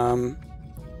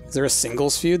 Is there a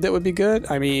singles feud that would be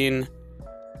good? I mean,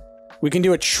 we can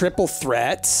do a triple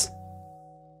threat.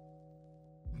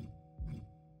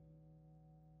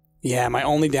 Yeah, my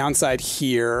only downside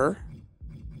here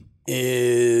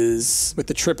is with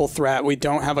the triple threat, we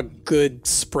don't have a good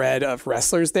spread of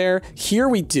wrestlers there. Here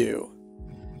we do.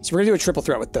 So we're going to do a triple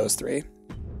threat with those three.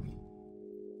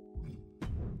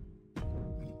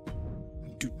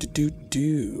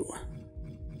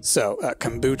 So,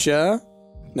 kombucha.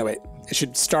 No, wait. It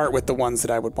should start with the ones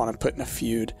that I would want to put in a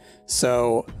feud.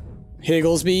 So,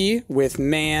 Higglesby with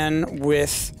Man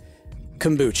with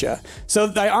kombucha. So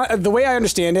the way I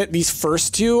understand it, these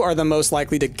first two are the most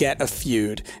likely to get a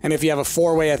feud. And if you have a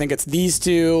four-way, I think it's these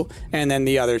two, and then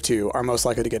the other two are most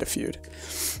likely to get a feud.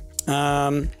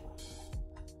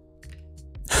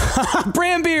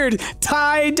 Brambeard,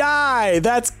 tie-dye.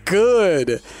 That's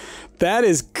good. That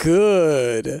is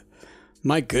good.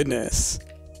 My goodness.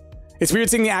 It's weird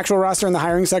seeing the actual roster in the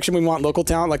hiring section. We want local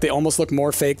talent. Like, they almost look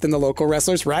more fake than the local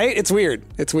wrestlers, right? It's weird.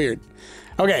 It's weird.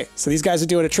 Okay, so these guys are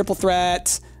doing a triple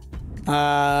threat.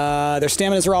 Their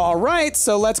staminas are all right,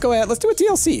 so let's go ahead. Let's do a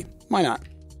TLC. Why not?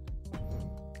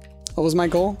 What was my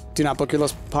goal? Do not book your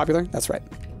most popular? That's right.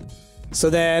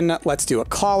 So then let's do a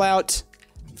call out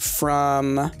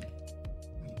from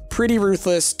Pretty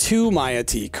Ruthless to Maya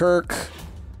T. Kirk.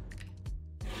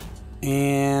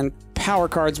 And power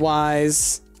cards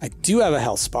wise, I do have a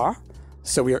health spa.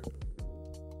 So we are...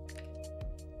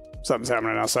 Something's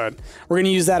happening outside. We're going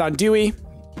to use that on Dewey.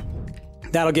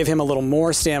 That'll give him a little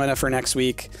more stamina for next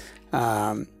week.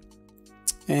 And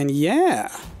yeah.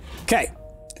 Okay.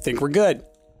 I think we're good.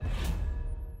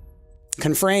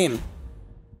 Conframe.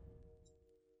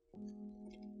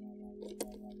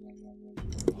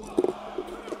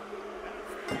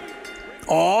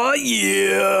 Oh,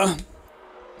 yeah.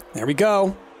 There we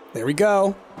go. There we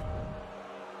go.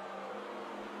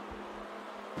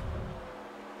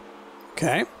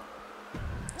 Okay.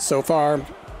 So far,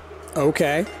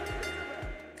 okay.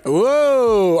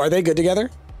 Whoa, are they good together?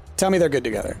 Tell me they're good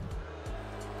together.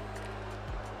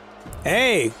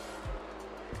 Hey,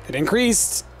 it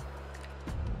increased.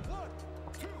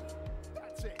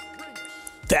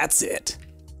 That's it.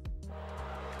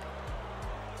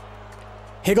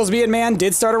 Higglesby and Man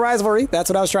did start a rivalry. That's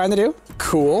what I was trying to do.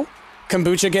 Cool.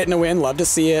 Kombucha getting a win. Love to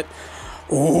see it.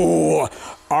 Ooh,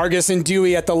 Argus and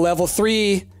Dewey at the level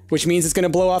 3, which means it's going to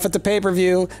blow off at the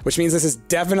pay-per-view, which means this is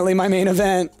definitely my main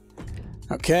event.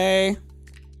 Okay.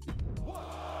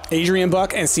 Adrian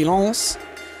Buck and Silence.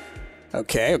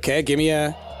 Okay, okay. Give me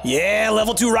a... Yeah,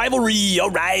 level 2 rivalry.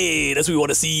 All right. That's what we want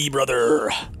to see,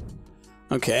 brother.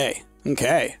 Okay.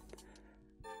 Okay.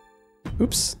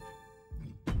 Oops.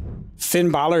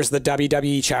 Finn Balor's the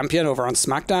WWE champion over on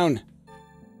SmackDown.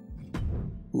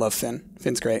 Love Finn.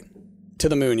 Finn's great. To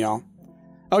the moon, y'all.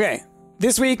 Okay.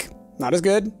 This week, not as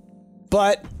good,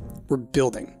 but we're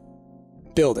building.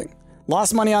 Building.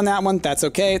 Lost money on that one. That's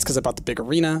okay. It's because I bought the big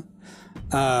arena.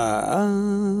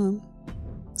 Let's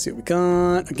see what we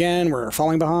got. Again, we're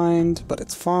falling behind, but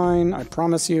it's fine. I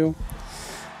promise you.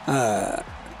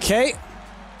 Okay.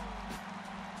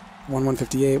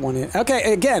 158, 1...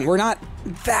 Okay, again, we're not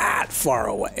that far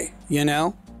away, you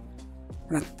know?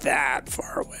 We're not that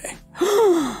far away.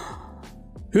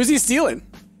 Who's he stealing?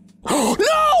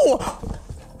 No!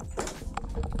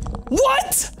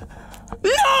 What?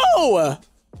 No!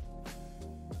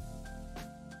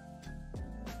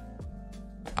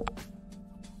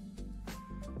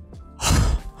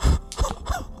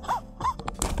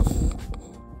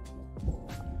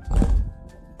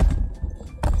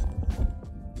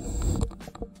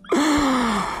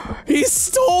 He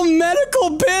stole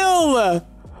Medical Bill!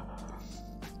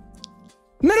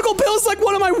 Medical Bill's like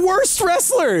one of my worst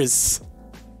wrestlers!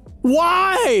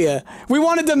 Why? We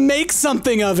wanted to make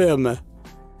something of him.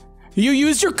 You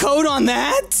used your code on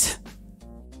that?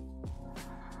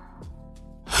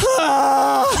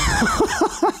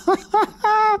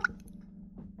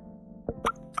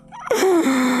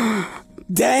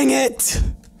 Dang it!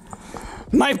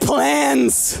 My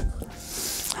plans!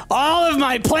 All of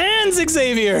my plans,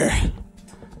 Xavier!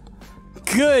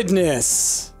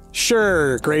 Goodness.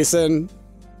 Sure, Grayson.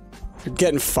 You're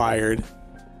getting fired.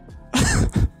 I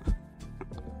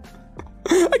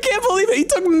can't believe it. He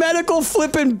took Medical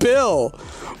flippin' Bill.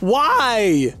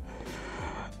 Why?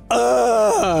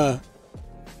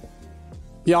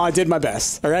 Y'all, I did my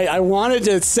best, all right? I wanted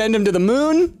to send him to the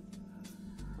moon.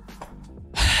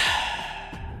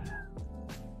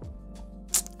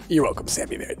 You're welcome,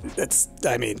 Sammy. That's,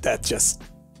 I mean, that's just...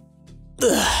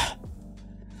 Ugh.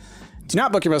 Do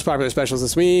not book your most popular specials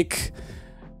this week.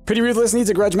 Pretty Ruthless needs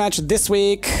a grudge match this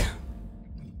week.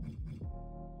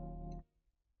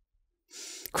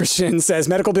 Christian says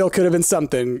Medical Bill could have been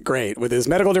something great with his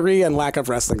medical degree and lack of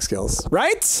wrestling skills.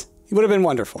 Right? He would have been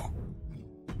wonderful.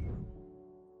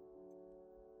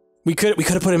 We could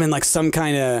have put him in like some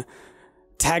kind of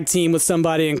tag team with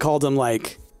somebody and called him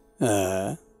like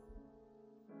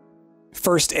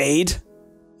First Aid.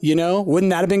 You know?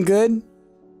 Wouldn't that have been good?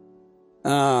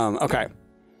 Okay.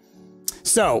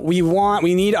 So we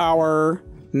need our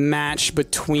match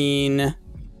between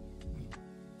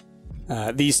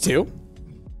these two.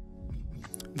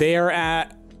 They are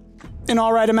at an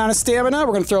all right amount of stamina.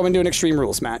 We're going to throw them into an Extreme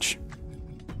Rules match.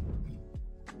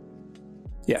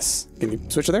 Yes. Can you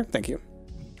switch it there? Thank you.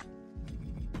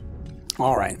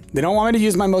 All right. They don't want me to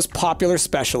use my most popular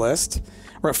specialist.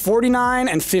 We're at 49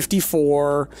 and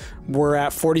 54. We're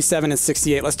at 47 and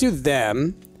 68. Let's do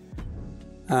them.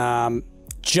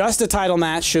 Just a title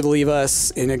match should leave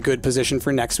us in a good position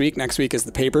for next week. Next week is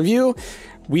the pay-per-view.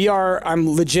 I'm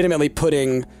legitimately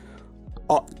putting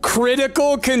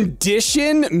critical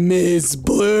condition, Ms.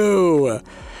 Blue.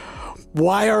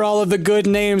 Why are all of the good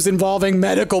names involving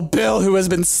Medical Bill, who has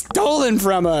been stolen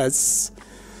from us?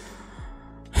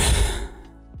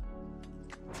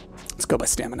 Let's go by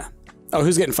stamina. Oh,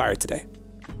 who's getting fired today?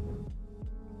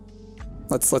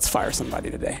 Let's fire somebody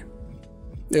today.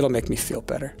 It'll make me feel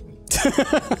better.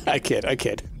 I kid.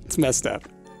 It's messed up.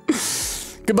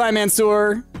 Goodbye,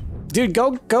 Mansoor. Dude,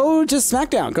 go to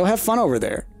SmackDown. Go have fun over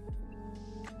there.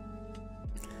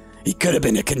 He could have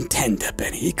been a contender,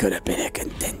 Benny. He could have been a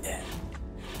contender.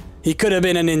 He could have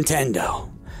been a Nintendo.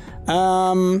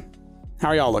 How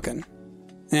are y'all looking?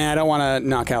 I don't want to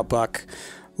knock out Buck.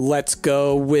 Let's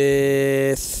go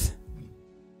with...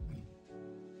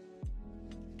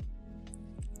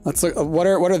 Let's look. What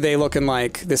are they looking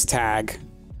like, this tag,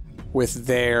 with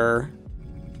their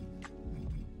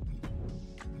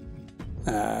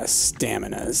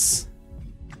staminas?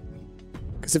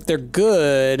 Because if they're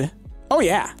good... Oh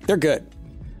yeah, they're good.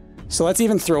 So let's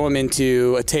even throw them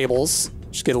into a tables.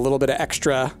 Just get a little bit of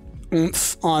extra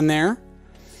oomph on there.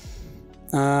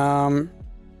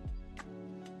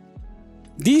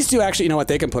 These two actually, you know what?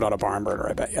 They can put on a barn burner,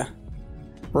 I bet you.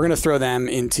 We're going to throw them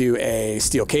into a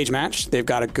steel cage match. They've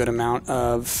got a good amount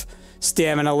of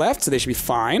stamina left, so they should be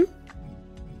fine.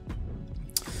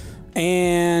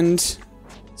 And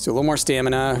so a little more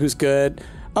stamina. Who's good?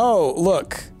 Oh,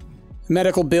 look.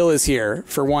 Medical Bill is here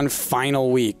for one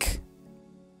final week.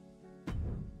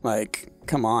 Like,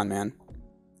 come on, man.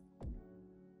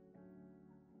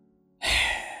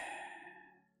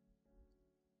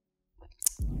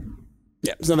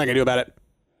 Yeah, there's nothing I can do about it.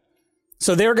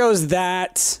 So there goes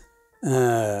that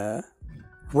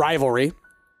rivalry,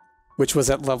 which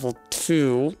was at level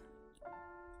 2.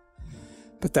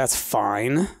 But that's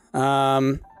fine.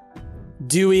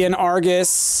 Dewey and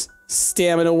Argus,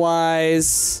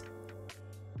 stamina-wise.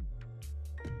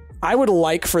 I would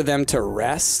like for them to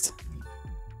rest.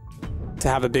 To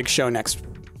have a big show next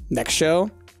show.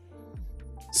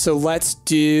 So let's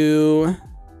do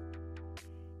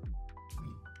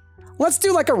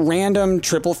like a random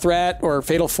triple threat or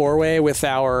fatal four-way with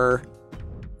our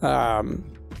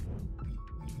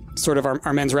sort of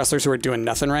our men's wrestlers who are doing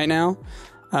nothing right now.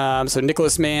 So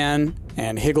Nicholas Mann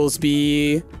and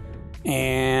Higglesby,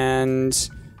 and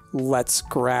let's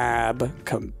grab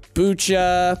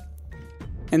Kombucha.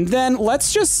 And then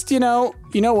let's just, you know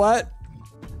what?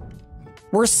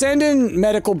 We're sending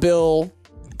Medical Bill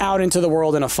out into the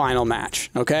world in a final match,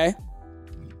 okay?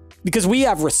 Because we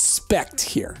have respect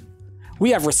here.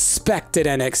 We have respect at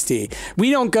NXT.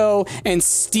 We don't go and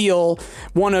steal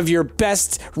one of your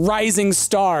best rising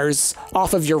stars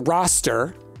off of your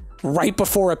roster right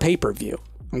before a pay-per-view,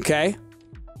 okay?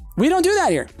 We don't do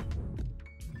that here.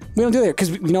 We don't do that here because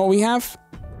you know what we have?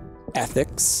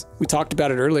 Ethics. We talked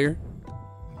about it earlier.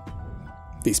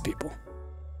 These people.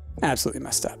 Absolutely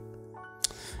messed up.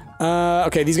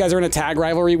 Okay, these guys are in a tag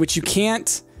rivalry, which you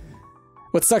can't...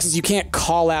 What sucks is you can't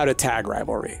call out a tag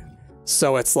rivalry.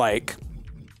 So it's like...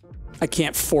 I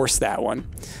can't force that one.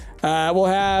 We'll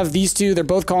have these two. They're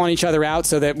both calling each other out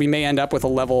so that we may end up with a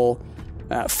level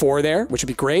 4 there, which would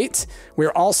be great.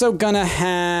 We're also going to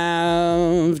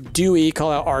have Dewey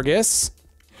call out Argus.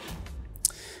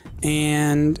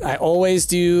 And I always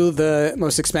do the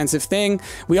most expensive thing.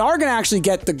 We are going to actually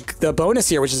get the bonus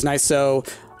here, which is nice. So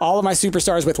all of my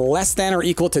superstars with less than or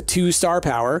equal to 2 star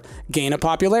power gain a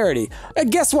popularity.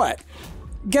 Guess what?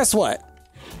 Guess what?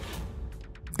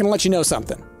 I'm going to let you know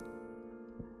something.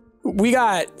 We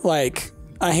got like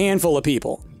a handful of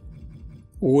people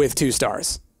with 2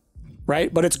 stars,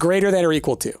 right? But it's greater than or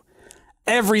equal to.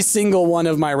 Every single one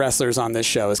of my wrestlers on this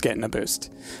show is getting a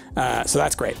boost. So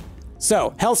that's great.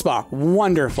 So, Health Spa,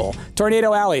 wonderful.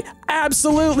 Tornado Alley,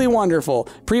 absolutely wonderful.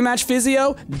 Pre-match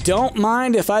physio, don't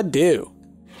mind if I do.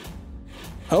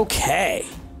 Okay.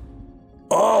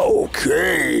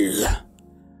 Okay.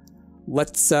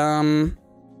 Let's,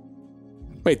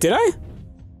 wait, did I?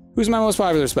 Who's my most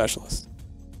popular specialist?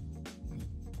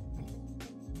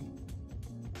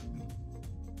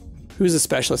 Who's the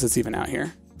specialist that's even out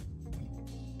here?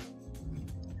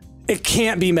 It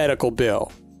can't be Medical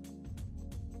Bill.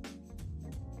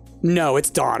 No, it's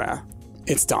Donna.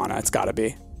 It's Donna. It's gotta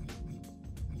be.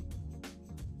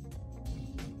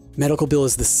 Medical Bill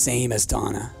is the same as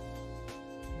Donna.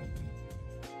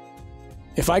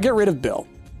 If I get rid of Bill,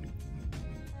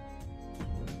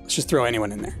 let's just throw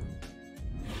anyone in there.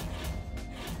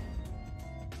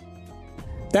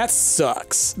 That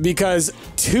sucks because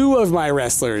 2 of my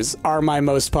wrestlers are my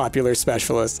most popular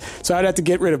specialists. So I'd have to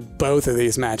get rid of both of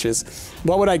these matches.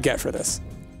 What would I get for this?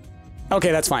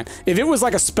 Okay, that's fine. If it was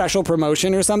like a special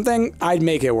promotion or something, I'd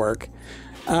make it work.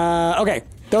 Okay,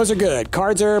 those are good.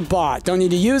 Cards are bought. Don't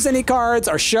need to use any cards.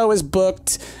 Our show is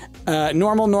booked.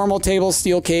 Normal table,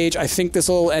 steel cage. I think this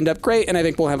will end up great, and I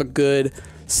think we'll have a good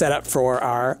setup for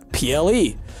our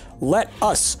PLE. Let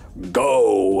us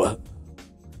go.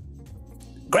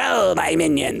 Grow, my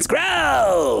minions,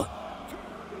 grow.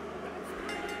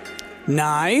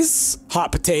 Nice.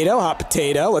 Hot potato, hot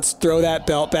potato. Let's throw that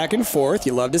belt back and forth.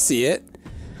 You love to see it.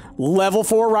 Level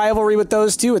 4 rivalry with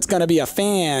those two. It's going to be a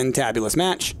fantabulous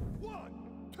match. 1,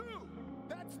 2,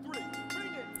 that's 3.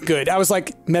 Bring it. Good. I was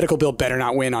like, Medical Bill better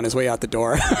not win on his way out the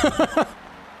door.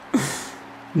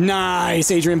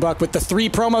 Nice. Adrian Buck with the 3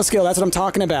 promo skill. That's what I'm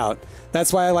talking about.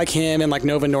 That's why I like him and like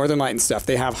Nova Northern Light and stuff.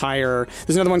 They have higher.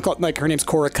 There's another one called, like, her name's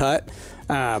Cora Cut.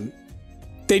 They're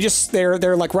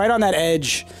like right on that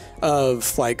edge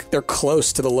of, like, they're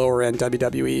close to the lower end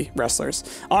WWE wrestlers.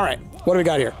 All right. What do we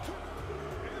got here?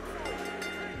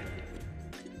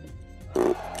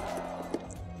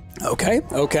 Okay.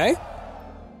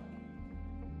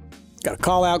 Got a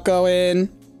call out going.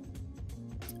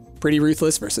 Pretty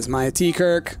Ruthless versus Maya T.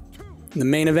 Kirk. The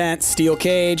main event, steel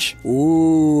cage.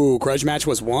 Ooh, grudge match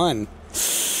was won.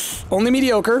 Only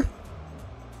mediocre.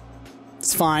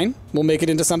 It's fine. We'll make it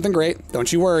into something great.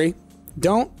 Don't you worry.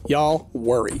 Don't y'all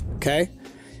worry, okay?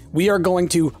 We are going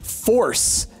to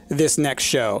force this next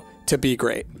show to be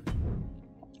great.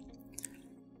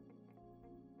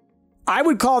 I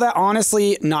would call that,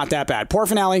 honestly, not that bad. Poor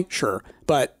finale, sure,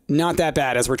 but not that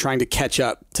bad as we're trying to catch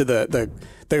up to the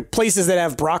places that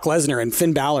have Brock Lesnar and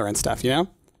Finn Balor and stuff, you know?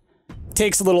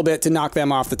 Takes a little bit to knock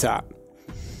them off the top.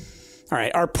 All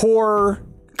right, our poor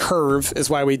curve is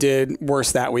why we did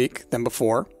worse that week than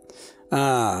before.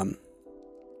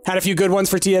 Had a few good ones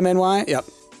for TMNY.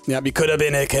 Yep, you could have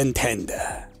been a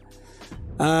contender.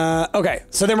 Okay,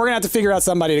 so then we're gonna have to figure out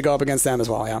somebody to go up against them as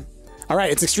well, yeah? All right,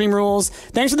 it's Extreme Rules.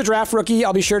 Thanks for the draft, rookie.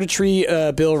 I'll be sure to treat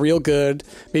Bill real good.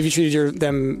 Maybe if you treated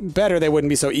them better, they wouldn't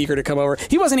be so eager to come over.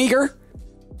 He wasn't eager.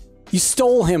 You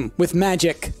stole him with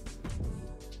magic.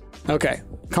 Okay,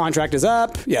 contract is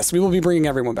up. Yes, we will be bringing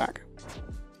everyone back.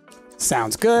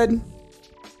 Sounds good.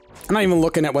 I'm not even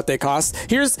looking at what they cost.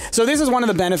 So this is one of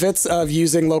the benefits of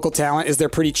using local talent is they're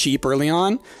pretty cheap early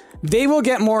on. They will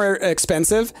get more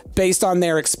expensive based on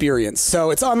their experience.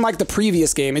 So it's unlike the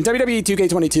previous game. In WWE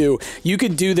 2k23, you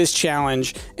could do this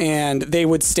challenge and they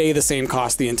would stay the same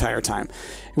cost the entire time.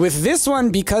 With this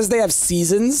one, because they have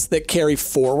seasons that carry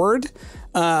forward,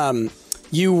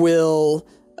 you will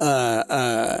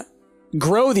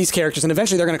grow these characters and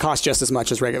eventually they're going to cost just as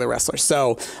much as regular wrestlers.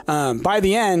 So by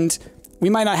the end,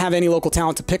 we might not have any local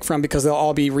talent to pick from because they'll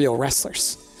all be real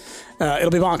wrestlers.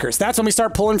 It'll be bonkers. That's when we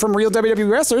start pulling from real WWE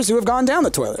wrestlers who have gone down the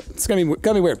toilet. It's gonna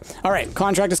be weird. All right,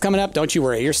 contract is coming up. Don't you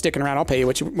worry. You're sticking around. I'll pay you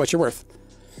what you're worth.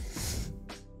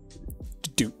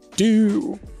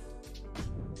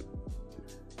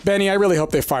 Benny, I really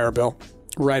hope they fire Bill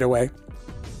right away.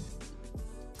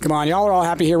 Come on, y'all are all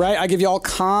happy here, right? I give you all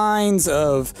kinds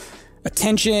of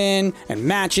attention and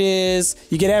matches.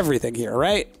 You get everything here,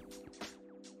 right?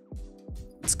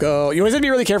 Let's go. You always have to be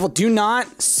really careful. Do not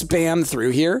spam through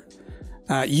here.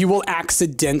 You will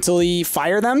accidentally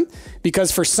fire them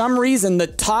because for some reason the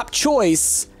top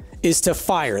choice is to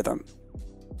fire them.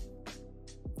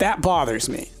 That bothers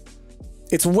me.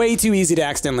 It's way too easy to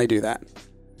accidentally do that.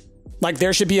 Like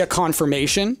there should be a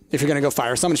confirmation if you're gonna go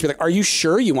fire someone. It should be like, are you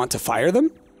sure you want to fire them?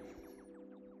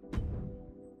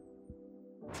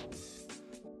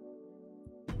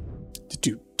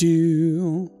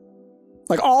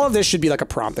 Like all of this should be like a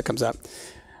prompt that comes up.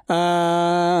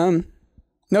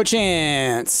 No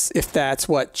chance, if that's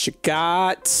what you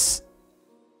got.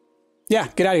 Yeah,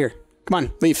 get out of here. Come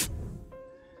on, leave.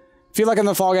 Feel like I'm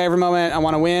the fall guy every moment. I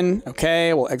want to win.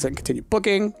 Okay, we'll exit and continue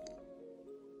booking.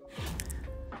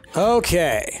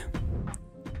 Okay.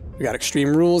 We got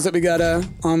Extreme Rules that we gotta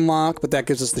unlock, but that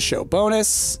gives us the show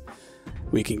bonus.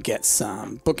 We can get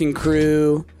some booking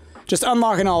crew. Just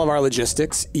unlocking all of our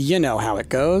logistics. You know how it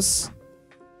goes.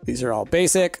 These are all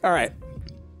basic. All right.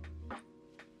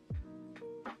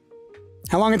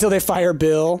 How long until they fire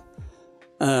Bill?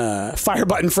 Fire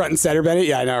button front and center, Benny.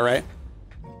 Yeah, I know, right?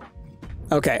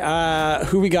 Okay,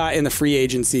 who we got in the free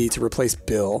agency to replace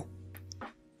Bill?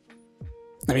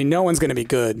 I mean, no one's gonna be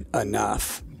good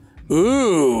enough.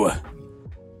 Ooh,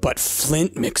 but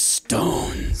Flint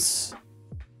McStones.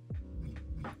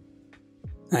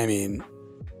 I mean,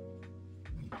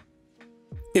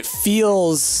 it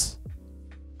feels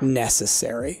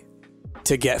necessary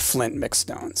to get Flint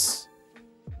McStones.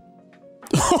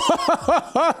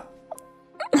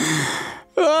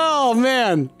 Oh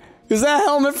man, is that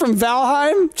helmet from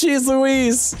Valheim? Jeez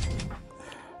Louise.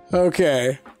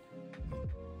 Okay.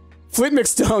 Flint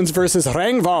McStones versus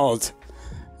Rangvald.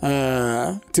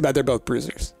 Too bad they're both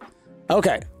bruisers.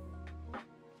 Okay.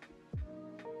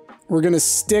 We're going to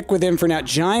stick with him for now.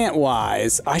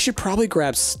 Giant-wise, I should probably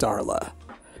grab Starla.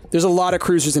 There's a lot of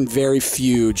cruisers and very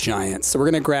few giants. So we're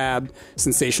going to grab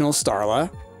Sensational Starla.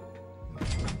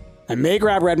 I may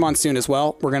grab Red Monsoon as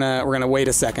well. We're gonna wait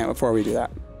a second before we do that.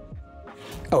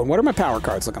 Oh, and what are my power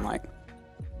cards looking like?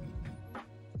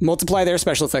 Multiply their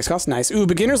special effects cost. Nice. Ooh,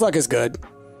 beginner's luck is good.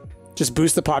 Just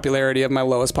boost the popularity of my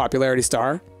lowest popularity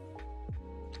star.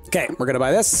 Okay, we're gonna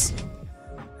buy this.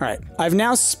 All right, I've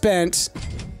now spent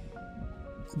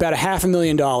about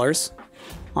 $500,000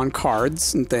 on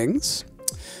cards and things.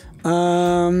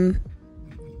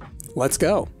 Let's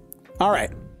go. All right,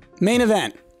 main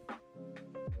event.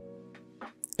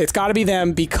 It's got to be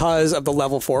them because of the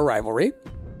level 4 rivalry.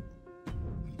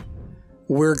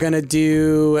 We're going to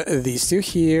do these two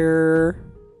here.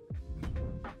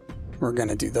 We're going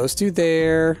to do those two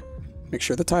there. Make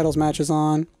sure the titles matches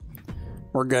on.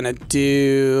 We're going to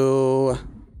do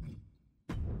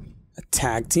a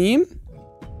tag team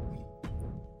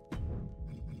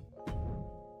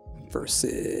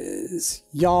versus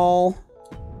y'all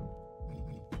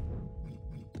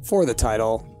for the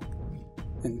title.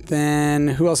 And then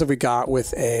who else have we got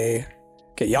with a...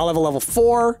 Okay, y'all have a level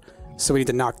 4, so we need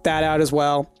to knock that out as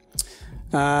well.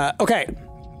 Okay.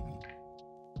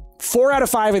 4 out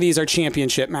of 5 of these are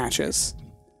championship matches.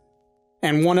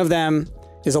 And one of them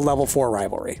is a level 4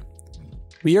 rivalry.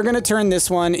 We are going to turn this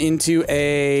one into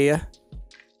an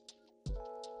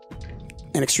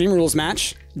Extreme Rules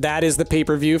match. That is the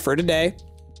pay-per-view for today.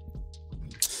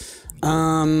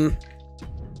 What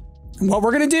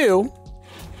we're going to do...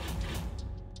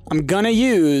 I'm gonna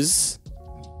use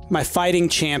my Fighting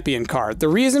Champion card. The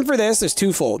reason for this is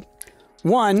twofold.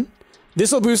 One,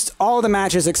 this will boost all of the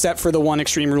matches except for the one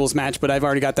Extreme Rules match, but I've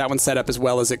already got that one set up as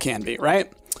well as it can be,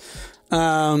 right?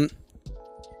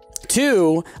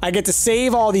 Two, I get to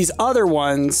save all these other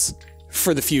ones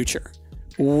for the future,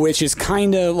 which is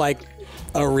kind of like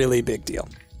a really big deal.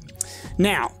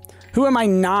 Now, who am I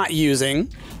not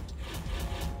using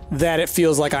that it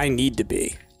feels like I need to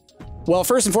be? Well,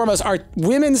 first and foremost, our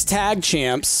women's tag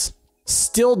champs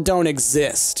still don't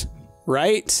exist,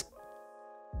 right?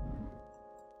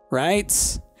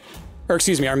 Right? Or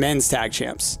excuse me, our men's tag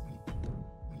champs.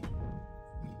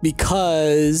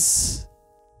 Because...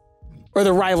 Or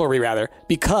the rivalry, rather.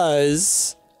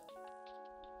 Because...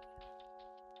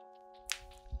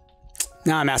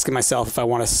 Now I'm asking myself if I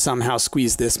want to somehow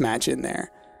squeeze this match in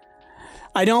there.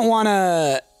 I don't want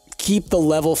to keep the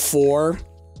level 4...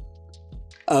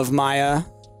 of Maya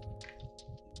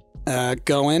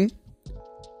going.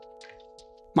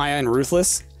 Maya and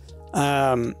Ruthless.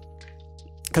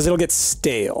 Because it'll get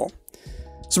stale.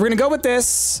 So we're going to go with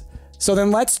this. So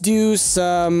then let's do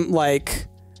some, like...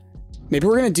 Maybe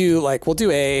we're going to do, like... We'll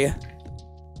do a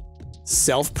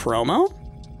self-promo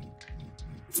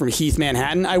from Heath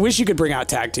Manhattan. I wish you could bring out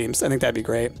tag teams. I think that'd be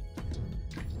great.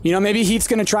 You know, maybe Heath's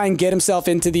going to try and get himself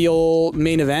into the old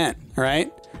main event, all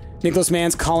right? Nicholas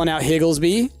Mann's calling out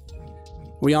Higglesby.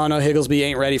 We all know Higglesby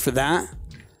ain't ready for that.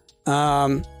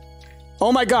 Oh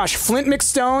my gosh, Flint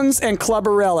McStones and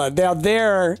Clubberella. Now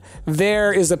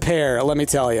there is a pair, let me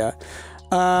tell you.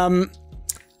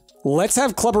 Let's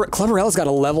have Clubberella's got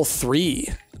a level 3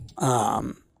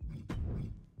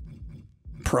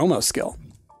 promo skill.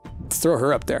 Let's throw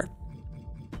her up there.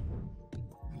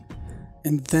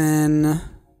 And then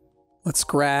let's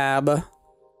grab...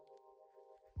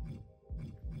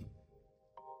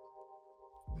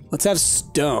 Let's have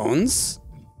Stones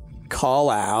call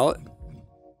out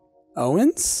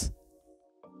Owens.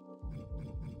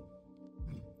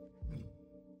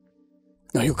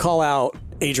 No, he'll call out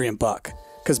Adrian Buck.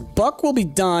 Because Buck will be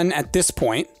done at this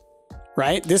point,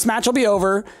 right? This match will be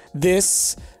over.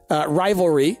 This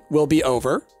rivalry will be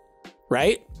over,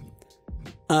 right?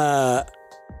 Oh,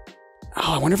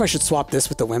 I wonder if I should swap this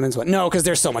with the women's one. No, because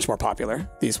they're so much more popular,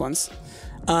 these ones.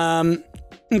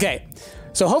 Okay.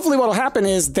 So hopefully what'll happen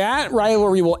is that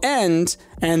rivalry will end,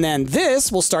 and then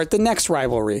this will start the next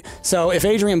rivalry. So if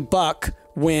Adrian Buck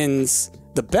wins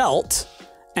the belt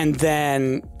and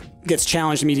then gets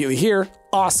challenged immediately here,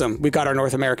 awesome. We've got our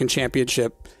North American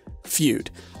Championship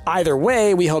feud. Either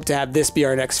way, we hope to have this be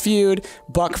our next feud.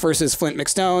 Buck versus Flint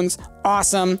McStones.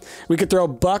 Awesome. We could throw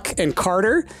Buck and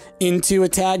Carter into a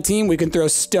tag team. We can throw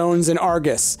Stones and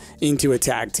Argus into a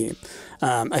tag team.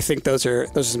 I think those are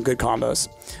some good combos.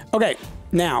 Okay,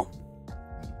 now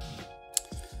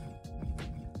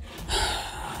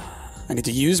I need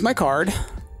to use my card.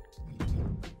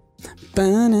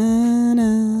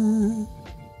 Ba-na-na.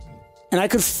 And I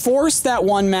could force that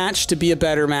one match to be a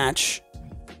better match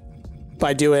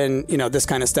by doing, you know, this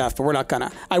kind of stuff, but we're not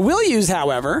gonna. I will use,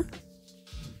 however.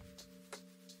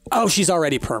 Oh, she's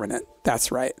already permanent.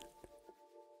 That's right.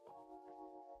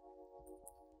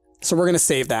 So we're gonna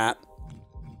save that.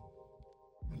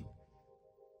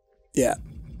 Yeah.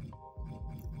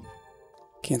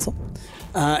 Cancel.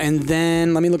 And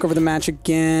then let me look over the match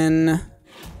again.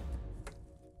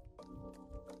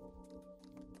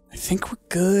 I think we're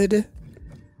good.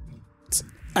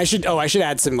 I should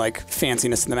add some like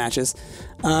fanciness in the matches.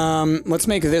 Let's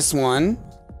make this one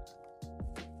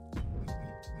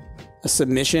a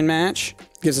submission match.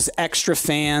 Gives us extra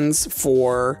fans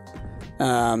for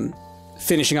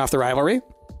finishing off the rivalry.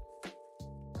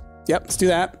 Yep, let's do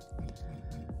that.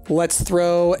 Let's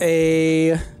throw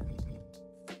a...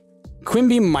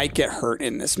 Quimby might get hurt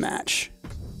in this match,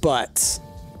 but...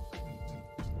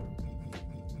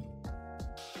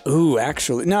 Ooh,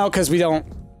 actually... No, because we don't...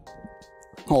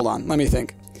 Hold on, let me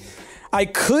think. I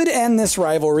could end this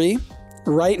rivalry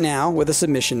right now with a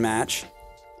submission match.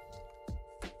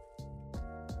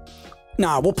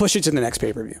 Nah, we'll push it to the next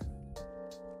pay-per-view.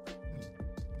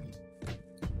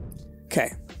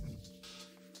 Okay.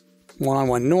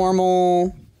 One-on-one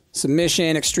normal,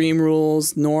 submission, extreme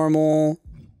rules, normal.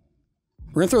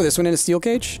 We're gonna throw this one in a steel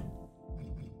cage.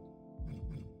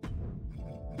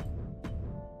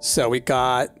 So we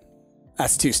got,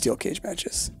 that's 2 steel cage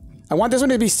matches. I want this one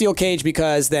to be steel cage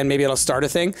because then maybe it'll start a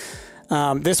thing.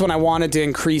 This one I wanted to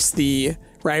increase the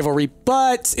rivalry,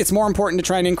 but it's more important to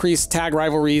try and increase tag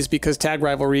rivalries because tag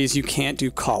rivalries, you can't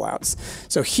do callouts.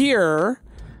 So here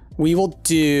we will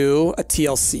do a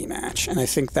TLC match, and I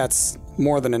think that's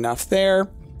more than enough there.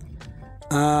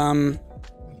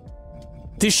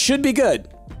 This should be good.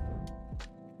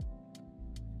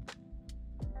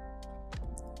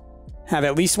 Have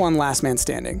at least one last man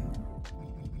standing.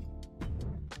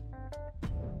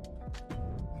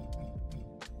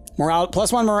 Morale,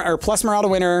 plus morale to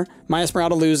winner, minus morale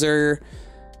to loser.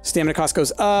 Stamina cost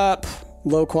goes up.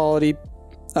 Low quality.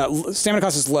 Stamina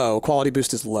cost is low. Quality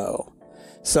boost is low.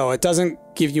 So it doesn't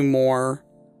give you more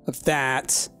of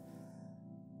that.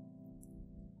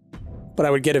 But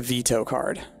I would get a veto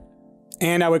card.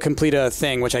 And I would complete a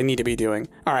thing, which I need to be doing.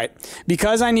 All right.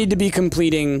 Because I need to be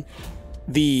completing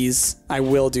these, I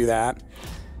will do that.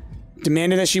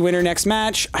 Demanded that she win her next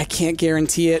match. I can't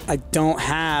guarantee it. I don't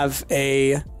have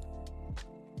a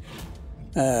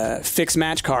fixed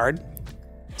match card.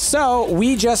 So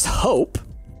we just hope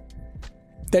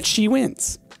that she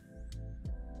wins.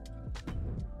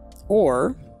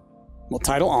 Or, well,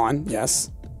 title on,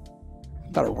 yes.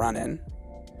 Got a run in.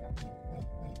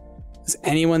 Is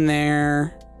anyone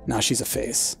there? No, she's a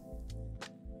face.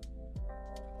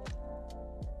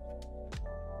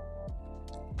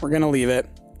 We're gonna leave it.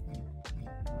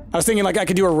 I was thinking like I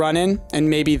could do a run in and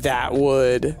maybe that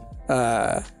would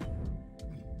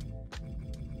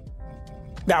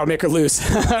make her lose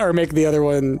or make the other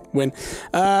one win.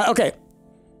 Okay.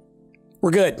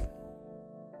 We're good.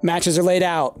 Matches are laid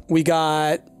out. We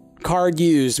got card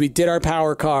used. We did our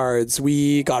power cards.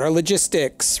 We got our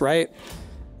logistics, right?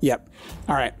 Yep.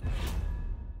 All right.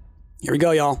 Here we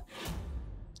go, y'all.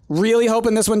 Really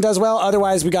hoping this one does well.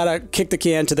 Otherwise, we got to kick the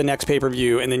can to the next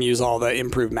pay-per-view and then use all the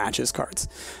improved matches cards.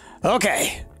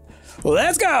 Okay.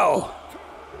 Let's go.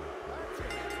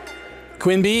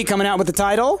 Quinn B coming out with the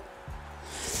title.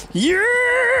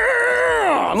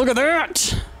 Yeah! Look at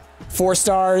that. 4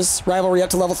 stars. Rivalry up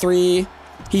to level 3.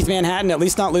 Heath Manhattan at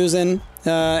least not losing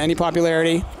any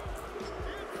popularity.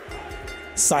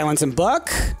 Silence and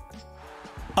Buck.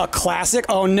 A classic.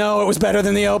 Oh no, it was better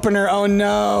than the opener. Oh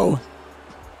no.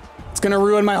 It's gonna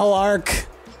ruin my whole arc.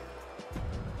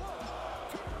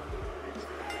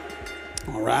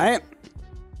 All right.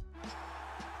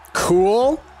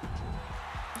 Cool.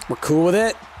 We're cool with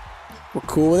it. We're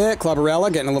cool with it.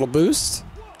 Clubberella getting a little boost.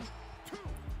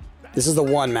 This is the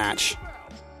 1 match.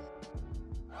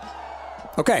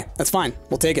 Okay, that's fine.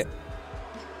 We'll take it.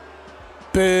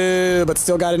 Boo, but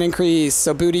still got an increase,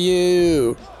 so boo to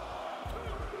you.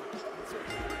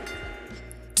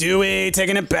 Dewey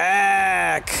taking it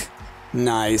back.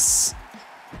 Nice.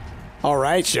 All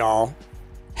right, y'all.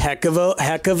 Heck of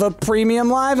a premium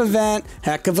live event.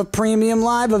 Heck of a premium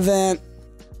live event.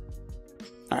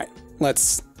 All right,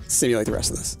 let's simulate the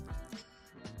rest of this.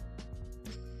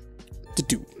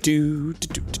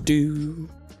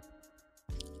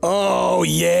 Oh,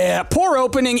 yeah. Poor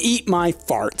opening. Eat my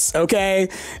farts, okay?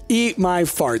 Eat my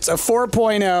farts. A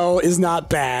 4.0 is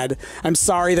not bad. I'm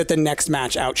sorry that the next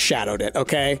match outshadowed it,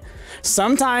 okay?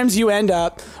 Sometimes you end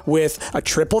up with a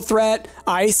triple threat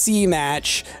IC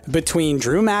match between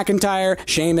Drew McIntyre,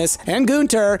 Sheamus, and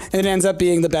Gunther, and it ends up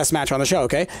being the best match on the show,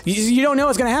 okay? You don't know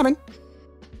what's going to happen.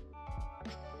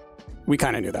 We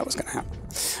kind of knew that was going to happen.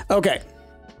 Okay.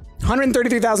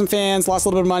 133,000 fans, lost a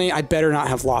little bit of money. I better not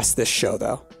have lost this show,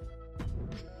 though.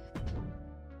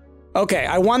 Okay,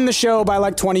 I won the show by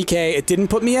like 20K. It didn't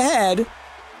put me ahead,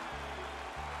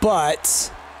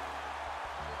 but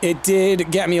it did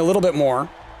get me a little bit more.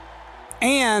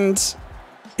 And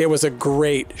it was a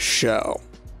great show.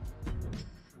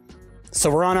 So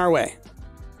we're on our way.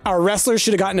 Our wrestlers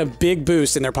should have gotten a big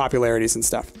boost in their popularities and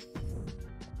stuff.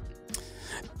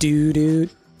 I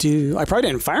probably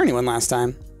didn't fire anyone last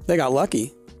time. They got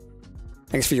lucky.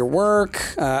 Thanks for your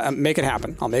work. Make it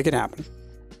happen. I'll make it happen.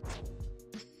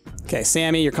 Okay,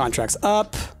 Sammy, your contract's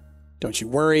up. Don't you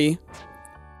worry.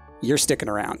 You're sticking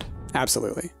around.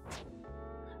 Absolutely.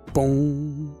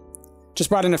 Boom. Just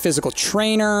brought in a physical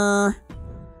trainer.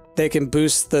 They can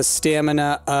boost the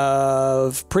stamina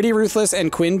of Pretty Ruthless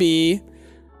and Quinn B.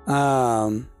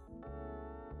 Superstar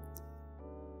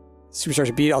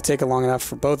to beat. I'll take it long enough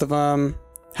for both of them.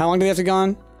 How long do they have to go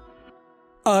on?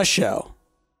 A show.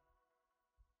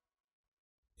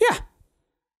 Yeah.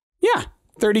 Yeah.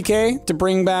 30K to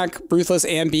bring back Ruthless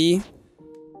and B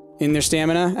in their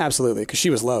stamina? Absolutely, because she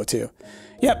was low too.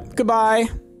 Yep, goodbye.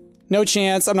 No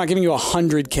chance. I'm not giving you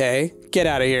 100K. Get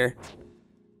out of here.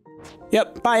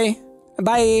 Yep, bye.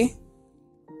 Bye.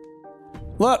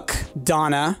 Look,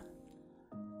 Donna.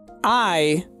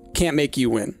 I can't make you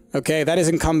win, okay? That is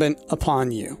incumbent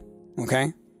upon you,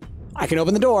 okay? I can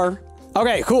open the door.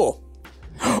 Okay, cool.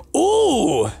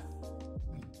 Ooh!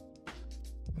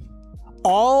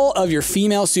 All of your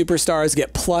female superstars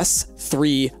get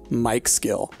 +3 mic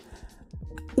skill.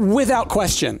 Without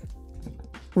question.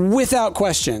 Without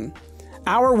question.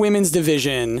 Our women's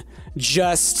division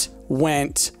just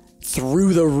went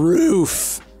through the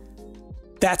roof.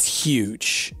 That's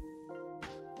huge.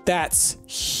 That's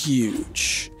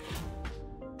huge.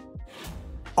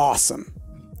 Awesome.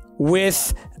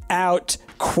 Without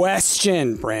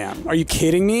question, Bram. Are you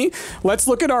kidding me? Let's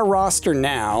look at our roster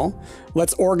now.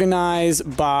 Let's organize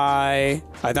by...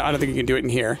 I don't think you can do it in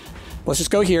here. Let's just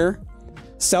go here.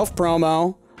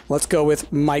 Self-promo. Let's go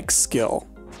with mic skill.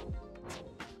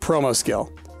 Promo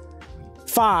skill.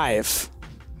 5,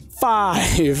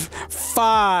 5,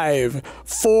 5,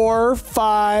 4,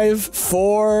 5,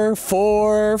 4,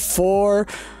 4, 4.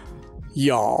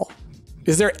 Y'all,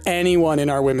 is there anyone in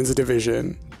our women's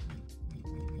division?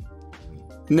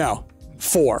 No.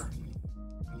 4.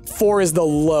 4 is the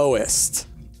lowest.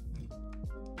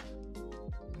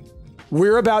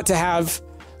 We're about to have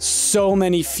so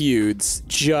many feuds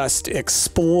just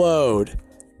explode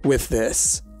with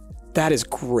this. That is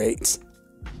great.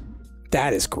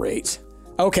 That is great.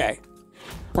 Okay.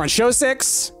 We're on show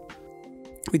 6.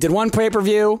 We did one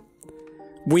pay-per-view.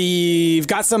 We've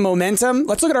got some momentum.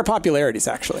 Let's look at our popularities,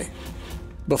 actually,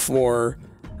 before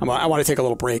I want to take a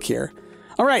little break here.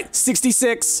 All right,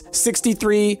 66,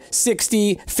 63,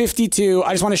 60, 52.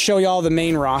 I just want to show y'all the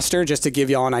main roster just to give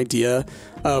y'all an idea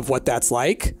of what that's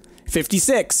like.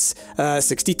 56,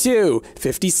 62,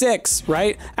 56,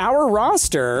 right? Our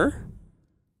roster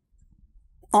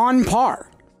on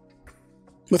par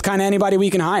with kind of anybody we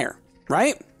can hire,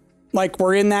 right? Like,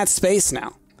 we're in that space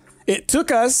now. It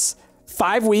took us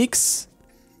 5 weeks,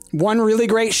 one really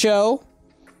great show,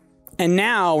 and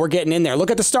now we're getting in there.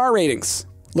 Look at the star ratings.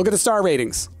 Look at the star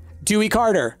ratings. Dewey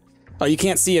Carter. Oh, you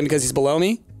can't see him because he's below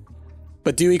me.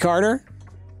 But Dewey Carter,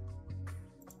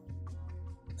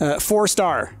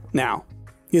 4-star now.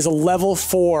 He has a level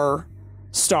 4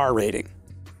 star rating.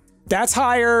 That's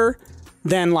higher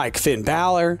than like Finn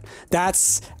Balor.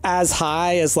 That's as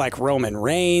high as like Roman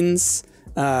Reigns.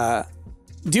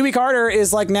 Dewey Carter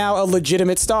is like now a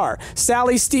legitimate star.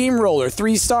 Sally Steamroller,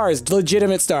 3 stars,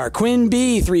 legitimate star. Quinn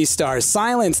B, 3 stars.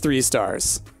 Silence, 3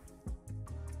 stars.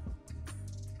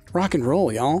 Rock and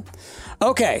roll, y'all.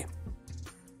 Okay.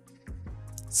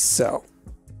 So.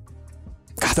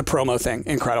 God, the promo thing.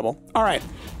 Incredible. All right.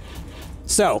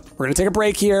 So, we're going to take a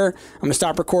break here. I'm going to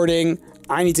stop recording.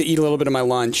 I need to eat a little bit of my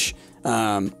lunch.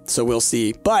 So we'll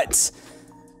see. But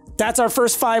that's our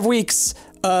first 5 weeks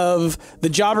of the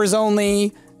Jobbers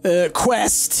Only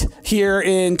quest here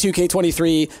in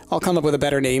 2K23. I'll come up with a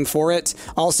better name for it.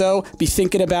 Also, be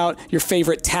thinking about your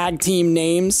favorite tag team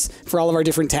names for all of our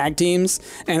different tag teams.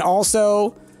 And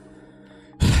also,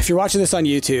 if you're watching this on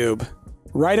YouTube,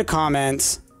 write a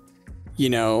comment, you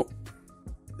know,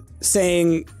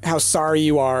 saying how sorry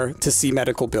you are to see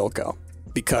medical Bill go,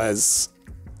 because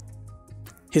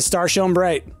his star shone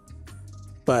bright,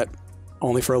 but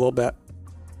only for a little bit.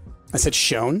 I said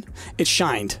shone? It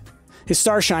shined. His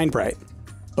star shined bright,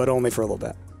 but only for a little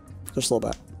bit. Just a little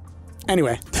bit.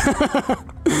 Anyway.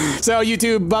 So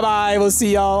YouTube, bye-bye. We'll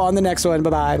see y'all on the next one.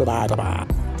 Bye-bye, bye-bye,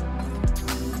 bye-bye.